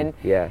movie. amazing.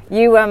 And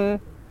you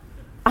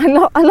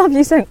I love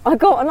you saying, I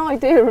got an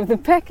idea of the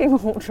pecking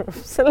order of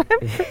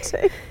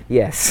celebrity.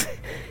 Yes.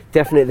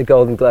 Definitely the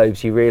Golden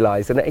Globes, you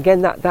realise, and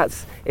again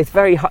it's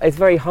very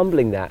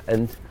humbling, that.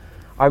 And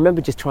I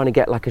remember just trying to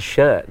get like a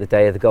shirt the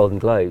day of the Golden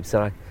Globes,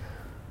 and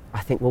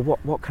I think, well,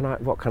 what can I,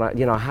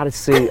 you know, I had a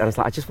suit, and I was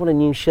like, I just want a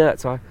new shirt.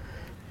 So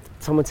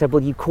someone said,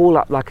 well, you call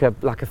up like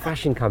a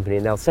fashion company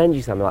and they'll send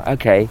you something. Like,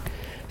 okay.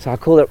 So I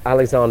called up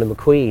Alexander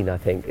McQueen, I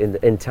think,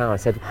 in town. I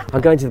said,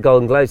 I'm going to the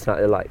Golden Globes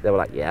tonight. They were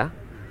like, yeah.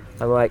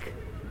 I'm like,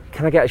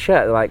 can I get a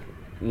shirt? They're like,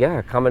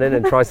 yeah, coming in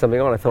and try something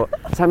on. I thought,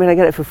 does that mean I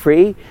get it for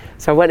free?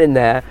 So I went in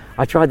there,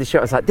 I tried the shirt,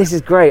 I was like, this is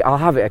great, I'll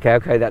have it.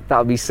 Okay,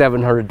 that'll be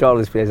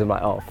 $700, please. I'm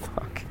like, oh,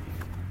 fuck.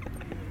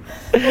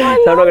 So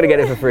I'm not going to get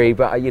it for free,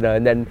 but, you know,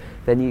 and then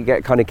you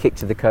get kind of kicked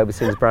to the curb as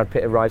soon as Brad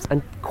Pitt arrives.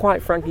 And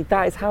quite frankly,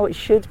 that is how it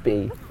should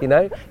be, you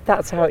know?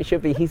 That's how it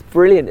should be. He's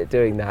brilliant at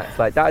doing that. It's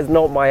like, that is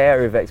not my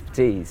area of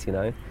expertise, you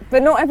know?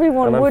 But not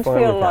everyone would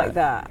feel like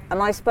that.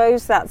 And I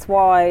suppose that's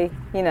why,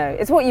 you know,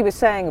 it's what you were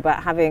saying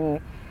about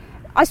having...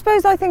 I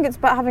think it's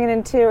about having an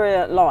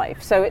interior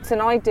life. So it's an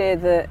idea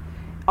that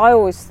I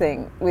always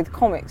think with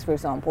comics, for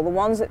example, the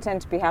ones that tend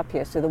to be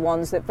happiest are the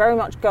ones that very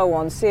much go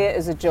on, see it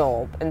as a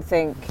job, and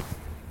think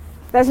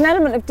there's an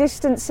element of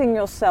distancing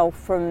yourself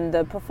from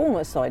the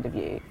performer side of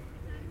you.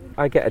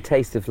 I get a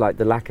taste of like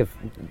the lack of,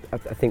 I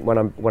think when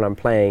I'm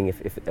playing,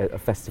 if a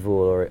festival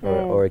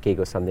or a gig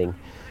or something,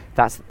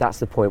 that's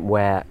the point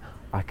where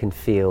I can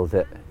feel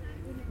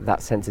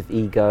that sense of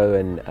ego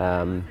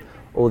and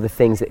all the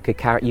things that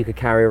you could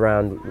carry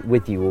around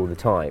with you all the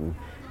time.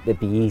 It'd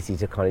be easy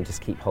to kind of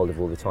just keep hold of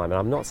all the time. And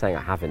I'm not saying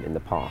I haven't in the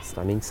past.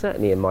 I mean,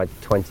 certainly in my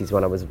 20s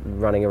when I was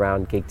running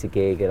around gig to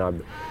gig,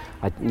 and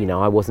I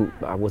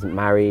wasn't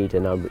married,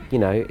 and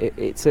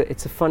it's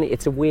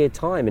a weird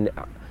time, and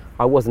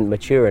I wasn't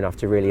mature enough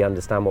to really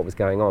understand what was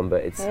going on.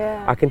 But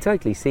I can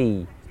totally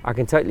see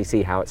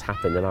how it's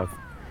happened, and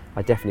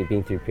I've definitely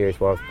been through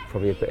periods where I was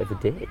probably a bit of a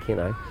dick, you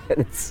know.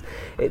 It's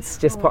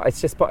part of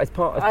it.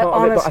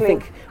 But I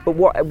think,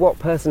 what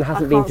person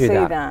hasn't been through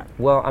that?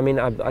 Well, I mean,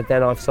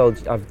 I've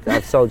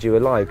sold you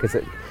alive,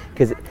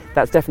 because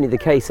that's definitely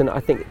the case, and I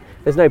think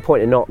there's no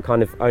point in not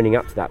kind of owning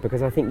up to that,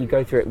 because I think you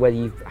go through it whether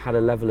you've had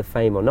a level of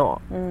fame or not.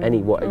 You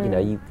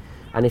know,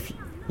 and if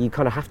you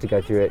kind of have to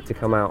go through it to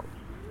come out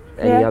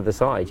any other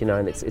side, you know,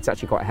 and it's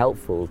actually quite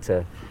helpful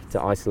to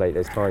isolate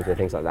those times where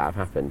things like that have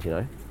happened, you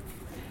know.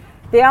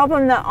 The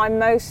album that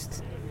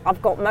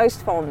I've got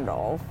most fond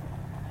of,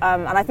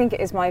 and I think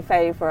it is my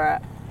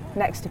favourite,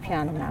 next to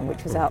Piano Man,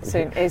 which was out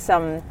soon, is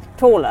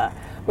Taller,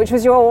 which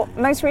was your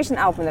most recent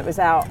album that was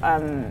out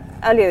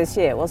earlier this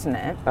year, wasn't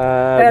it?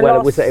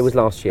 It was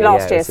last year.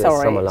 Last year,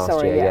 summer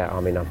last year. Yeah.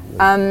 I mean,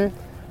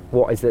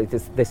 what is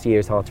this year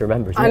is hard to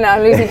remember. Isn't I know,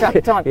 I'm losing track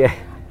of time. Yeah.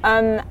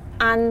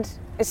 And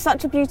it's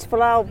such a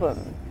beautiful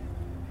album,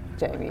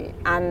 Jamie,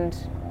 and.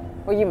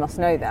 Well, you must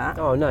know that.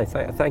 Oh no,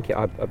 thank you.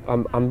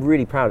 I'm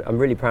really proud. I'm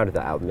really proud of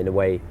that album in a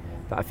way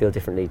that I feel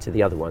differently to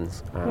the other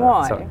ones.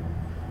 Why? So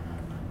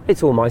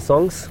it's all my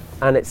songs,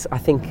 and I just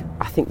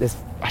think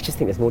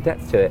there's more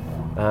depth to it.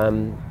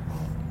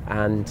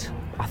 And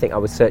I think I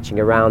was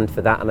searching around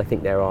for that, and I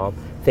think there are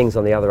things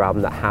on the other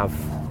album that have,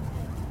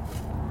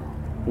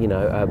 you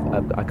know,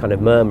 a kind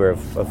of murmur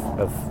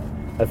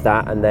of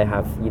that, and they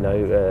have, you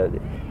know,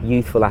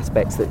 youthful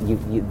aspects that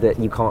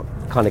you can't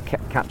kind of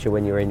capture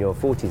when you're in your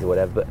 40s or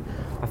whatever. But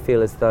I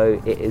feel as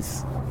though it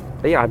is.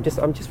 Yeah,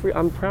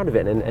 I'm proud of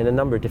it in a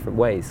number of different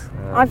ways.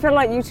 I feel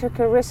like you took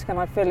a risk, and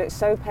I feel it's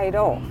so paid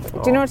off.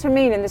 Do you know what I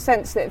mean? In the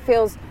sense that it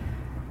feels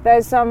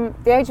there's the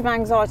Age of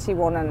Anxiety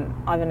won an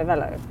Ivor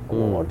Novello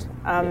award,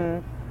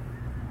 and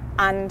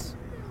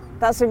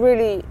that's a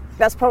really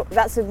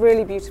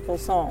beautiful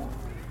song.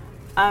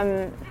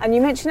 And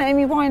you mentioned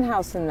Amy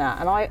Winehouse in that,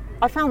 and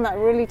I found that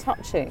really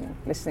touching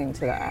listening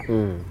to that.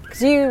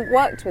 Because you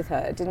worked with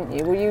her, didn't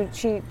you?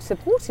 She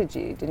supported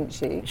you, didn't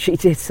she? She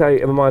did. So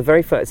my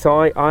very first,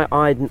 so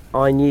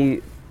I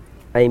knew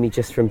Amy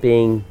just from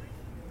being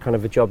kind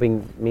of a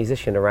jobbing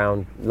musician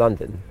around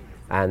London,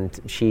 and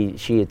she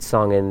had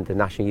sung in the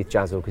National Youth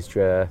Jazz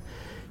Orchestra.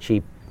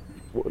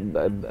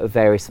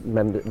 Various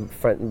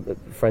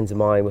friends of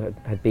mine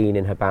had been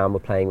in her band, were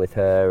playing with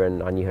her,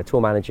 and I knew her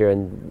tour manager,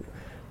 and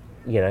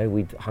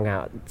we'd hung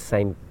out at the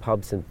same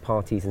pubs and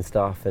parties and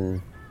stuff,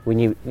 and we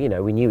knew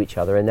each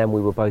other, and then we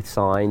were both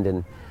signed,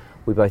 and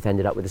we both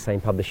ended up with the same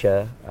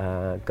publisher,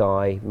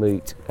 Guy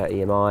Moot at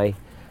EMI,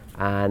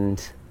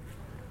 and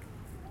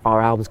our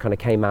albums kind of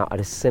came out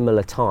at a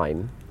similar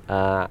time,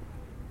 and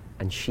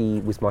she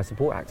was my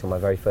support act on my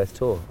very first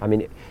tour. I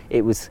mean,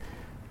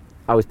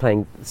 I was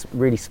playing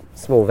really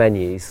small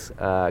venues.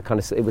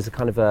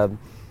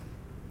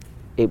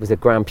 It was a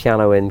grand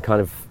piano and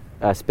kind of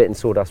spit and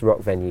sawdust rock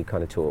venue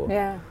kind of tour.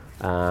 Yeah.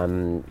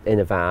 In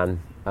a van,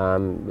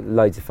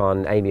 loads of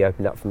fun. Amy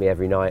opened up for me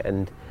every night,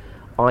 and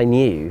I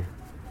knew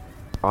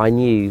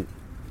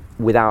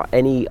without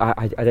any,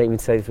 I don't even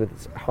say this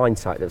with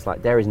hindsight, that was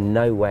like, there is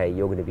no way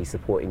you're going to be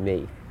supporting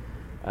me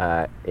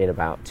in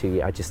about 2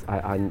 years.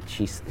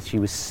 She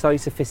was so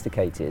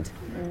sophisticated.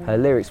 Her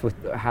lyrics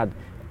had.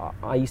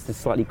 I used to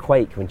slightly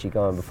quake when she'd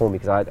go on before me,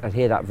 because I'd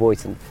hear that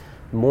voice, and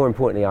more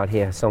importantly, I'd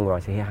hear her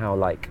songwriter, hear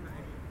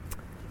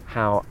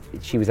how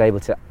she was able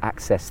to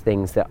access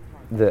things that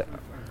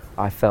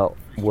I felt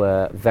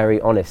were very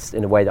honest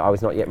in a way that I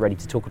was not yet ready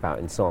to talk about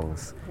in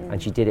songs.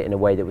 And she did it in a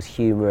way that was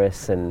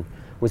humorous and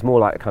was more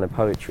like a kind of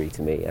poetry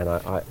to me.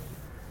 And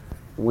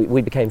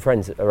we became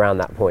friends around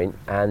that point.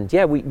 And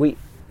yeah, we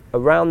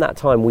around that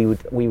time we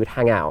would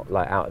hang out,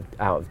 like out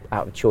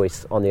of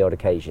choice on the odd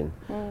occasion.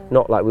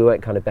 Not like we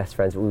weren't kind of best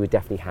friends, but we would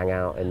definitely hang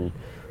out, and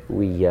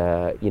we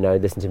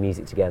listen to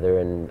music together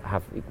and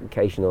have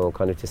occasional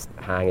kind of just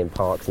hang in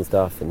parks and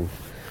stuff. And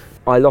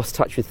I lost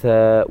touch with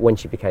her when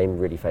she became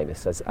really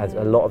famous, as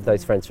a lot of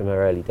those friends from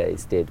her early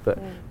days did, but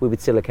we would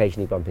still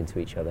occasionally bump into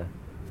each other.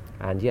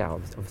 And yeah,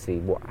 obviously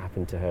what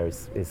happened to her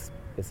is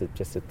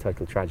just a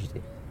total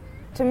tragedy.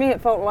 To me,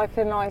 it felt like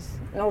a nice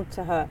nod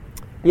to her.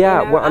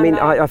 Yeah, well, I mean,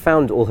 I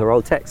found all her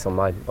old texts on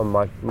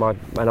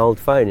an old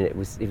phone, and it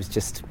was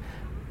just,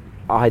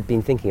 I had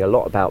been thinking a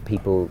lot about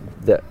people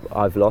that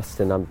I've lost,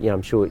 and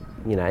I'm sure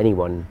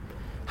anyone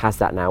has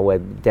that now, where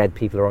dead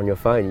people are on your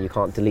phone and you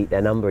can't delete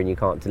their number and you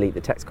can't delete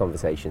the text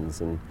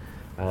conversations. And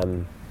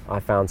I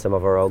found some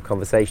of our old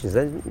conversations,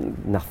 there's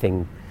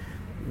nothing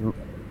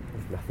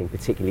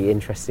particularly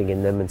interesting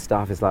in them and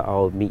stuff. It's like,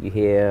 oh, I'll meet you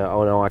here,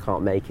 oh no, I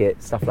can't make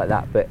it, stuff like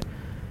that. But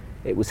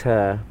it was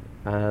her,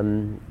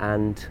 and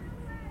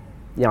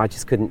I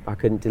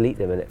couldn't delete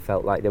them, and it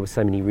felt like there were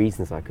so many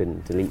reasons I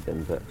couldn't delete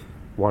them. But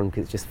one,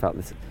 because it just felt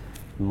this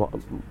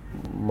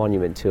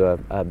monument to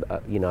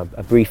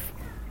a brief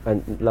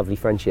and lovely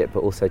friendship, but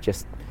also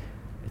just,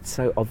 it's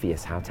so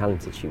obvious how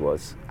talented she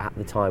was at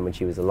the time when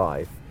she was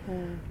alive.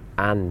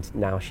 And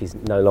now she's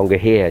no longer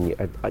here, and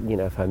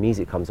if her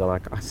music comes on, I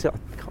can't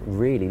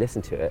really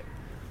listen to it.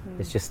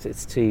 It's just,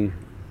 it's too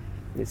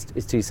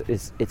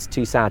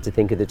sad to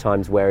think of the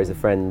times where, as a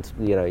friend,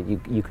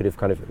 you could have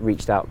kind of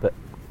reached out, but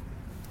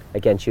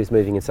again, she was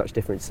moving in such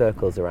different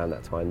circles around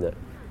that time that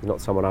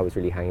not someone I was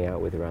really hanging out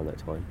with around that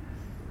time.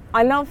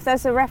 I love,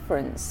 there's a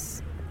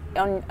reference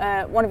on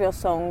one of your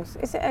songs,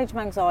 is it Age of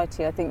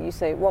Anxiety? I think you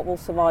say, what will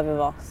survive of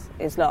us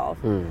is love,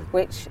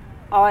 which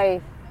I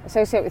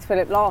associate with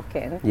Philip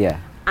Larkin. Yeah.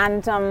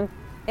 And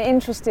it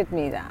interested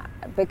me that,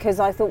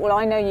 because I thought, well,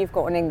 I know you've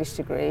got an English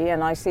degree,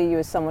 and I see you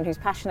as someone who's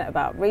passionate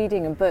about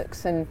reading and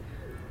books, and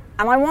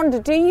I wonder,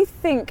 do you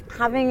think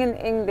having an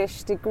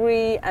English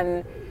degree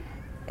and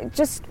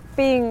just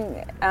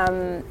being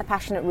a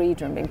passionate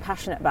reader and being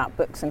passionate about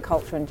books and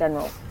culture in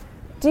general,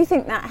 do you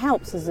think that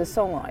helps as a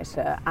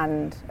songwriter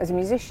and as a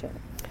musician?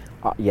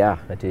 Yeah,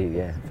 I do,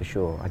 yeah, for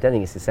sure. I don't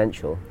think it's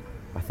essential,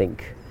 I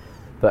think,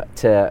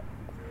 but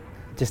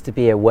just to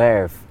be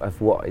aware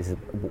of what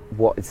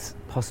is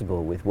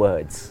possible with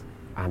words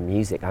and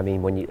music. I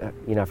mean, when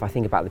if I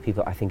think about the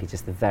people I think are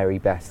just the very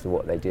best at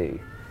what they do,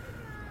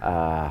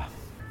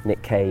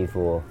 Nick Cave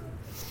or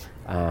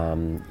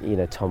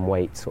Tom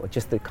Waits, or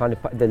just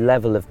the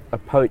level of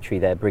poetry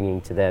they're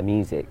bringing to their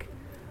music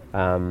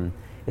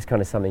is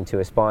kind of something to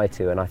aspire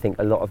to. And I think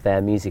a lot of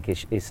their music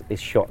is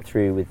shot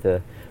through with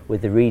the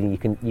reading.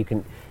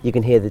 You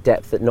can hear the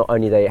depth that not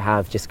only they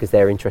have just because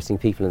they're interesting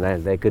people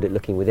and they're good at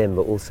looking within,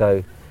 but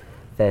also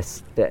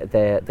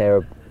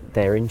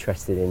they're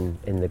interested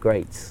in the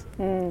greats.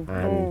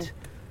 And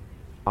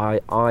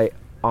I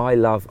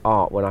love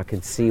art when I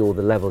can see all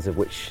the levels of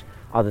which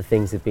other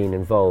things have been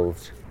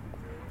involved.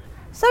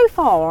 So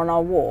far on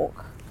our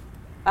walk,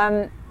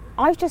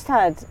 I've just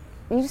had,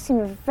 you just seem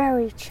a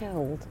very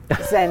chilled,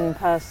 zen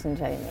person,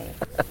 Jamie.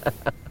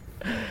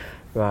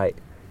 Right.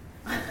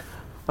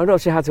 I'm not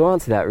sure how to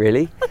answer that,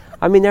 really.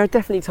 I mean, there are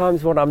definitely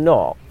times when I'm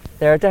not.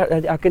 I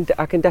can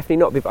definitely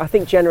not be, but I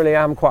think generally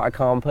I'm quite a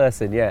calm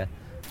person, yeah.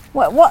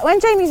 when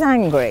Jamie's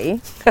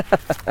angry,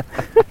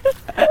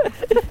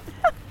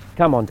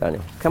 Come on,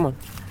 Daniel. Come on.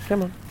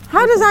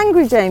 how does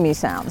angry Jamie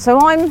sound? So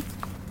I'm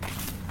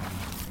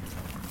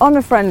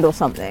a friend or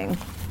something,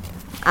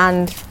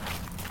 and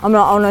I'm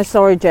like, oh no,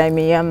 sorry,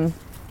 Jamie.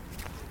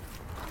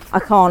 I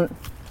can't.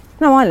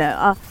 No, I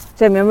know.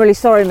 Jamie, I'm really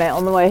sorry, mate.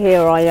 On the way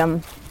here, I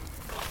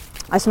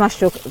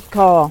smashed your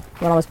car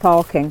when I was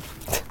parking.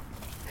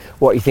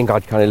 What, you think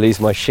I'd kind of lose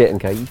my shit and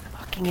go, you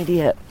fucking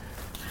idiot?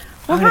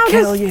 I'm going to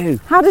kill you.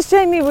 How does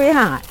Jamie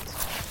react?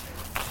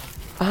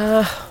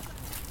 God,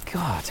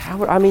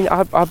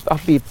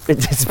 I'd be a bit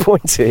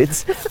disappointed.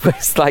 But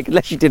it's like,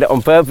 unless you did it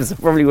on purpose, I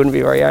probably wouldn't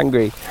be very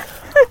angry.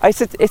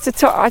 It's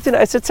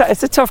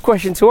a tough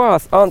question to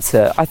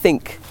answer. I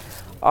think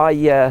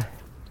again,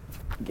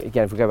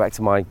 if we go back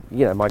to my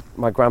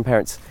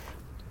grandparents,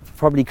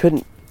 probably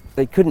couldn't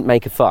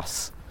make a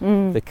fuss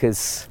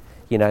because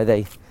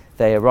they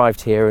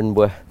arrived here and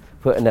were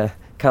put in a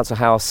council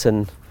house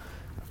and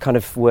kind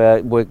of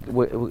were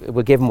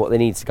given what they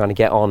needed to kind of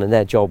get on, and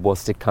their job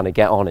was to kind of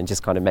get on and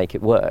just kind of make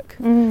it work.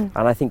 And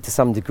I think to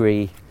some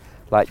degree,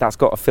 like, that's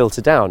got to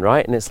filter down,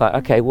 right? And it's like,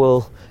 okay,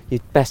 well,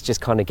 you'd best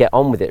just kind of get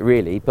on with it,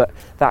 really. But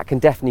that can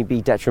definitely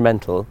be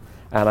detrimental.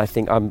 And I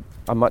think I'm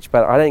much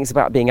better. I don't think it's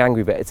about being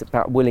angry, but it's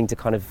about willing to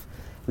kind of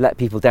let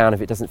people down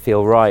if it doesn't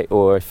feel right,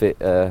 or if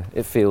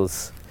it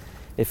feels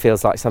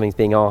like something's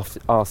being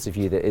asked of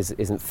you that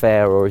isn't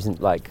fair or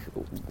isn't, like,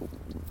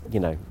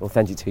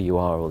 authentic to who you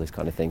are, all these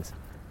kind of things.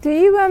 Do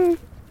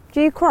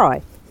you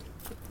cry?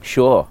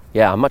 Sure,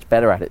 yeah, I'm much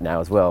better at it now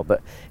as well,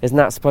 but isn't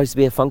that supposed to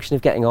be a function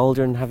of getting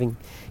older and having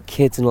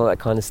kids and all that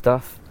kind of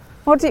stuff?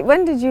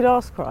 When did you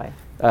last cry?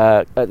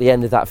 At the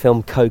end of that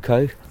film,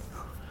 Coco.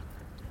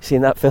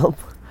 Seen that film?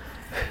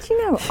 Do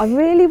you know, I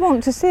really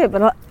want to see it,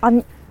 but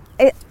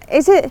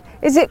is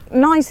it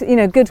nice,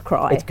 good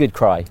cry? It's good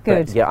cry.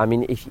 Good. But yeah, I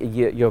mean, if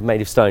you're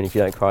made of stone if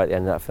you don't cry at the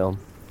end of that film.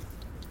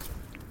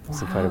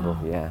 It's incredible,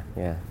 yeah.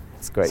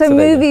 It's great. So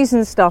movies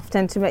and stuff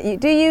tend to make you,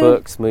 do you?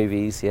 Books,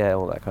 movies, yeah,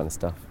 all that kind of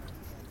stuff.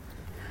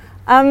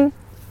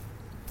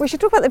 We should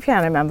talk about the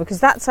Piano Man, because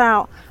that's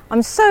out. I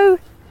so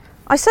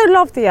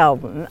love the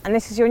album, and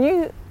this is your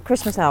new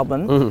Christmas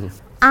album,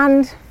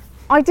 and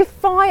I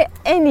defy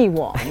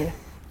anyone,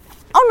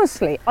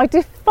 honestly, I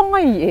defy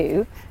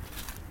you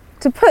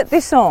to put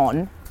this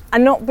on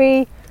and not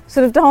be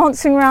sort of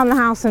dancing around the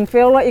house and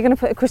feel like you're going to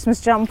put a Christmas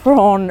jumper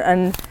on,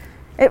 and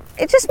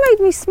it just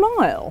made me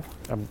smile.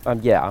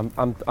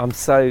 I'm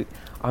so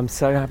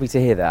happy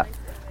to hear that.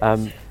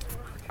 And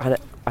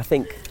I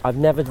think I've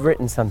never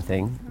written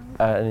something,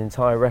 an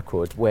entire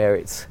record,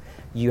 where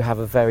you have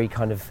a very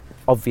kind of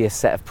obvious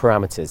set of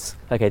parameters.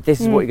 Okay, this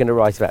is what you're going to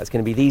write about. It's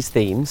going to be these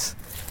themes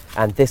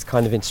and this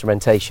kind of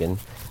instrumentation.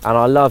 And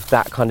I love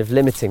that kind of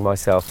limiting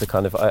myself to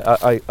kind of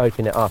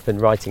open it up and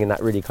writing in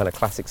that really kind of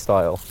classic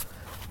style.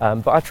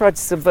 But I tried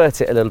to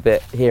subvert it a little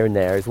bit here and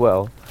there as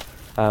well.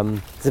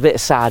 There's a bit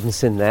of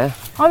sadness in there.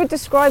 I would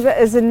describe it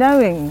as a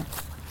knowing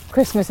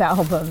Christmas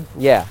album.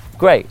 Yeah,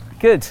 great,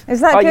 good.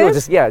 Is that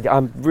good?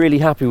 I'm really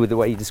happy with the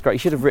way you describe. You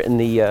should have written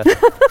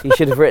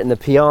the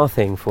PR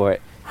thing for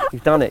it.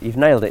 You've done it. You've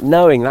nailed it.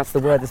 Knowing, that's the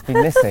word that's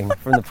been missing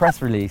from the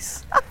press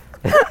release.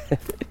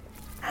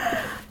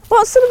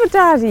 What sort of a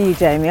dad are you,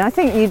 Jamie? I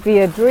think you'd be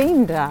a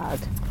dream dad.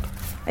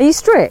 Are you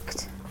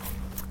strict?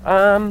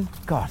 God,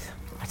 I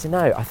don't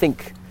know. I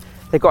think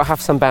they've got to have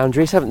some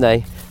boundaries, haven't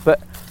they? But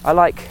I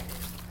like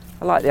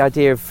the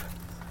idea of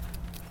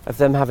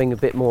them having a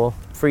bit more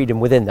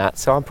freedom within that.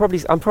 So I'm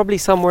probably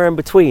somewhere in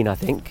between, I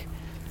think.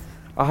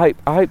 I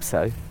hope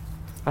so.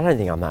 I don't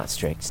think I'm that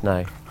strict,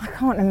 no. I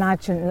can't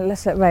imagine.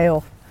 Let's let Ray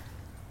off.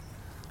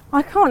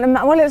 I can't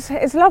imagine. Well,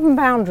 it's love and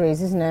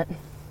boundaries, isn't it?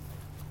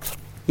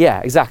 Yeah,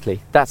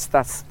 exactly. That's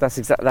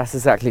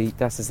exactly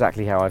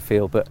how I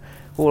feel. But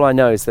all I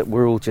know is that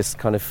we're all just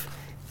kind of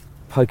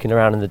poking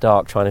around in the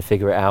dark trying to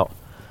figure it out.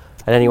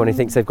 And anyone who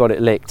thinks they've got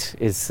it licked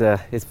is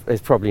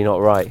probably not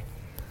right.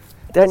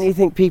 Don't you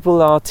think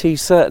people are too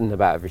certain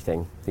about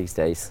everything these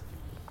days?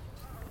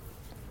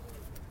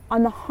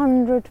 I'm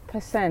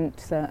 100%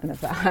 certain of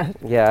that.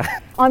 Yeah.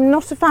 I'm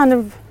not a fan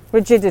of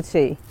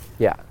rigidity.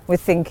 Yeah.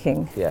 With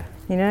thinking. Yeah.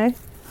 You know?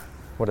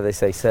 What do they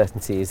say?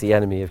 Certainty is the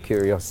enemy of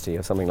curiosity,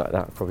 or something like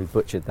that. I probably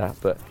butchered that,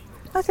 but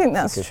I think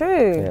that's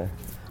true. Yeah.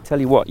 Tell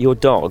you what, your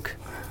dog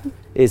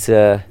is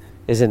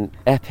an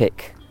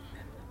epic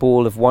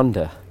ball of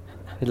wonder.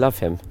 I love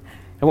him.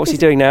 And what's he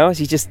doing now? Is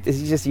he just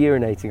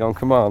urinating on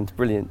command?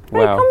 Brilliant.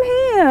 Ray, wow. come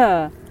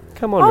here.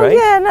 Come on, Ray.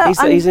 Yeah, no,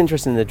 he's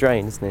interested in the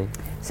drain, isn't he?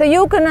 So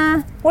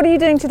what are you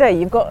doing today?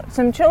 You've got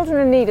some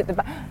children in need at the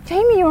back.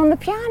 Jamie, you're on the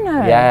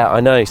piano. Yeah, I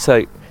know.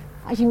 So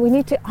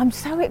I'm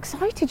so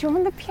excited you're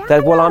on the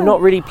piano. Well, I'm not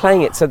really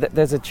playing it. So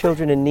there's a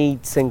Children in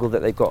Need single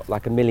that they've got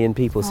like 1 million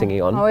people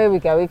singing on. Oh, here we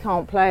go. We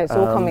can't play it. It's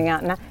all coming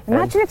out now.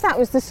 Imagine if that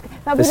was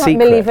that was like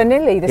secret. Milli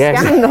Vanilli, the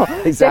scandal.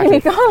 Exactly.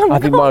 Jamie Cullum.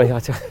 I'd be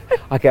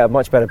I get a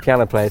much better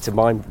piano player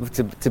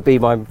to be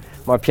my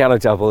piano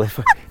double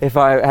if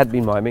I had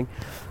been miming.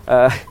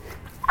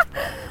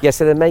 Yeah,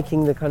 so they're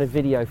making the kind of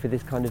video for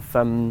this kind of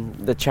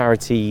the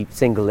charity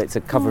single. It's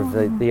a cover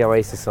of the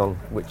Oasis song,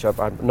 which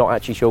I'm not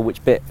actually sure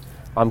which bit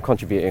I'm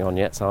contributing on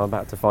yet, so I'm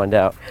about to find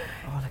out.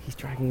 Oh, look, he's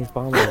dragging his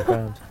barn on the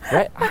ground.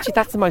 Ray, actually,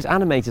 that's the most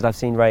animated I've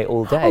seen Ray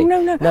all day. Oh,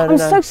 no. I'm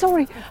so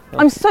sorry.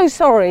 I'm so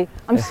sorry.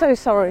 I'm so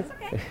sorry.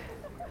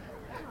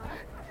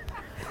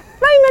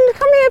 Raymond,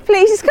 come here,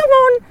 please. Come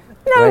on.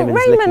 No,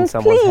 Raymond,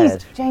 please.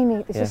 Head.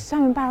 Jamie, this is so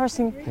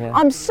embarrassing. Yeah.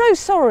 I'm so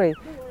sorry.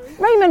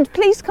 Raymond,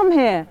 please come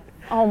here.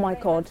 Oh my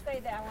God.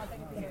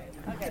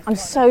 I'm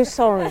so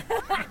sorry.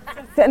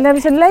 There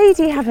was a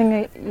lady having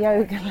a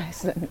yoga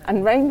lesson,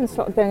 and Raymond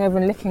started going over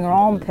and licking her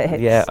armpits.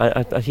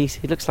 Yeah, he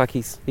looks like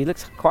he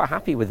looks quite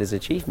happy with his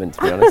achievement,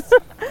 to be honest.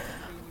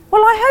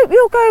 Well, I hope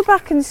you'll go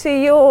back and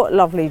see your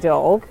lovely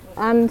dog.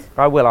 And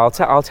I will. I'll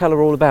tell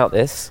her all about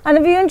this. And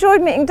have you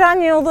enjoyed meeting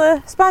Daniel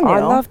the Spaniel? I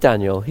love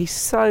Daniel. He's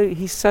so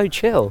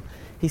chill.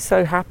 He's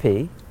so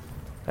happy,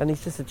 and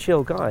he's just a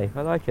chill guy.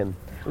 I like him.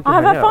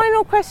 I have a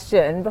final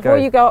question before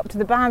you go up to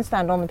the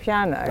bandstand on the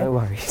piano. No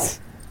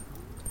worries.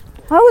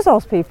 I always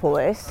ask people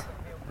this.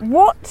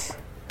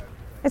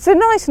 It's a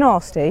nice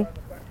nasty.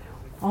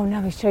 Oh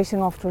no, he's chasing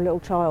after a little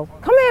child.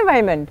 Come here,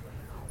 Raymond.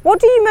 What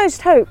do you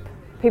most hope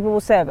people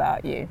will say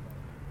about you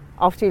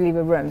after you leave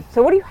a room?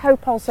 So what do you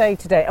hope I'll say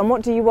today, and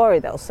what do you worry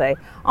they'll say?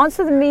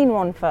 Answer the mean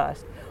one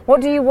first.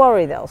 What do you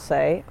worry they'll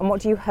say, and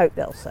what do you hope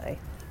they'll say?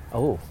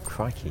 Oh,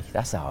 crikey.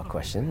 That's a hard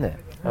question, isn't it?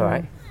 All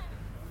right.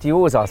 Do you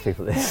always ask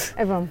people this?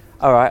 Everyone.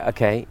 All right,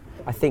 okay.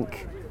 I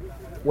think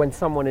when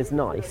someone is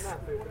nice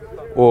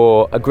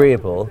or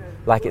agreeable,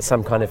 like it's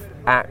some kind of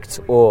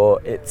act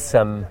or it's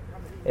something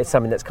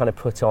that's kind of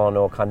put on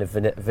or kind of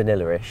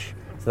vanilla-ish.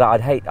 So that I'd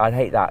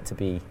hate that to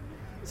be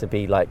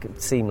like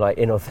seem like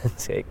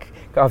inauthentic.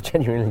 I've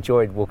genuinely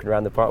enjoyed walking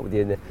around the park with you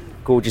in the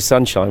gorgeous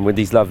sunshine with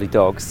these lovely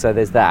dogs. So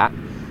there's that,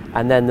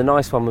 and then the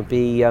nice one would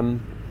be.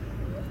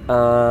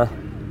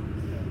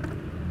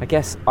 I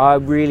guess I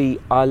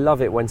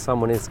love it when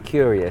someone is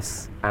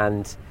curious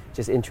and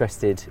just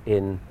interested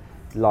in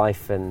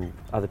life and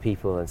other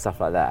people and stuff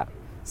like that.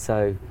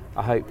 So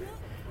I hope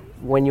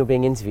when you're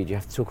being interviewed, you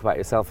have to talk about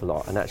yourself a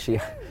lot, and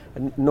actually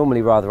I'd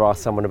normally rather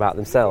ask someone about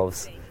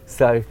themselves.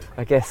 So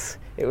I guess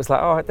it was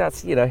like, oh,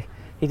 that's, he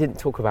didn't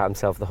talk about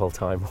himself the whole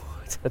time.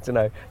 I don't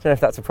know if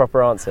that's a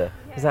proper answer.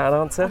 Is that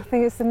an answer? I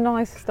think it's the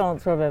nicest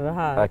answer I've ever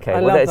had.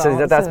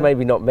 Okay, that's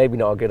maybe not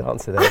a good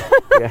answer then.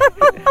 Yeah.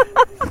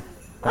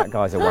 That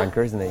guy's a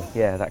wanker, isn't he?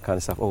 Yeah, that kind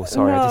of stuff. Oh,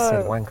 sorry, I just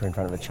said wanker in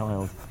front of a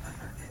child.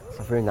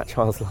 I've ruined that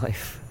child's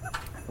life.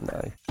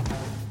 No.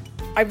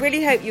 I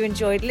really hope you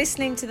enjoyed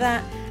listening to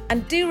that,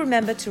 and do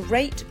remember to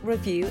rate,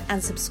 review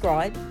and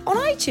subscribe on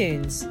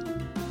iTunes.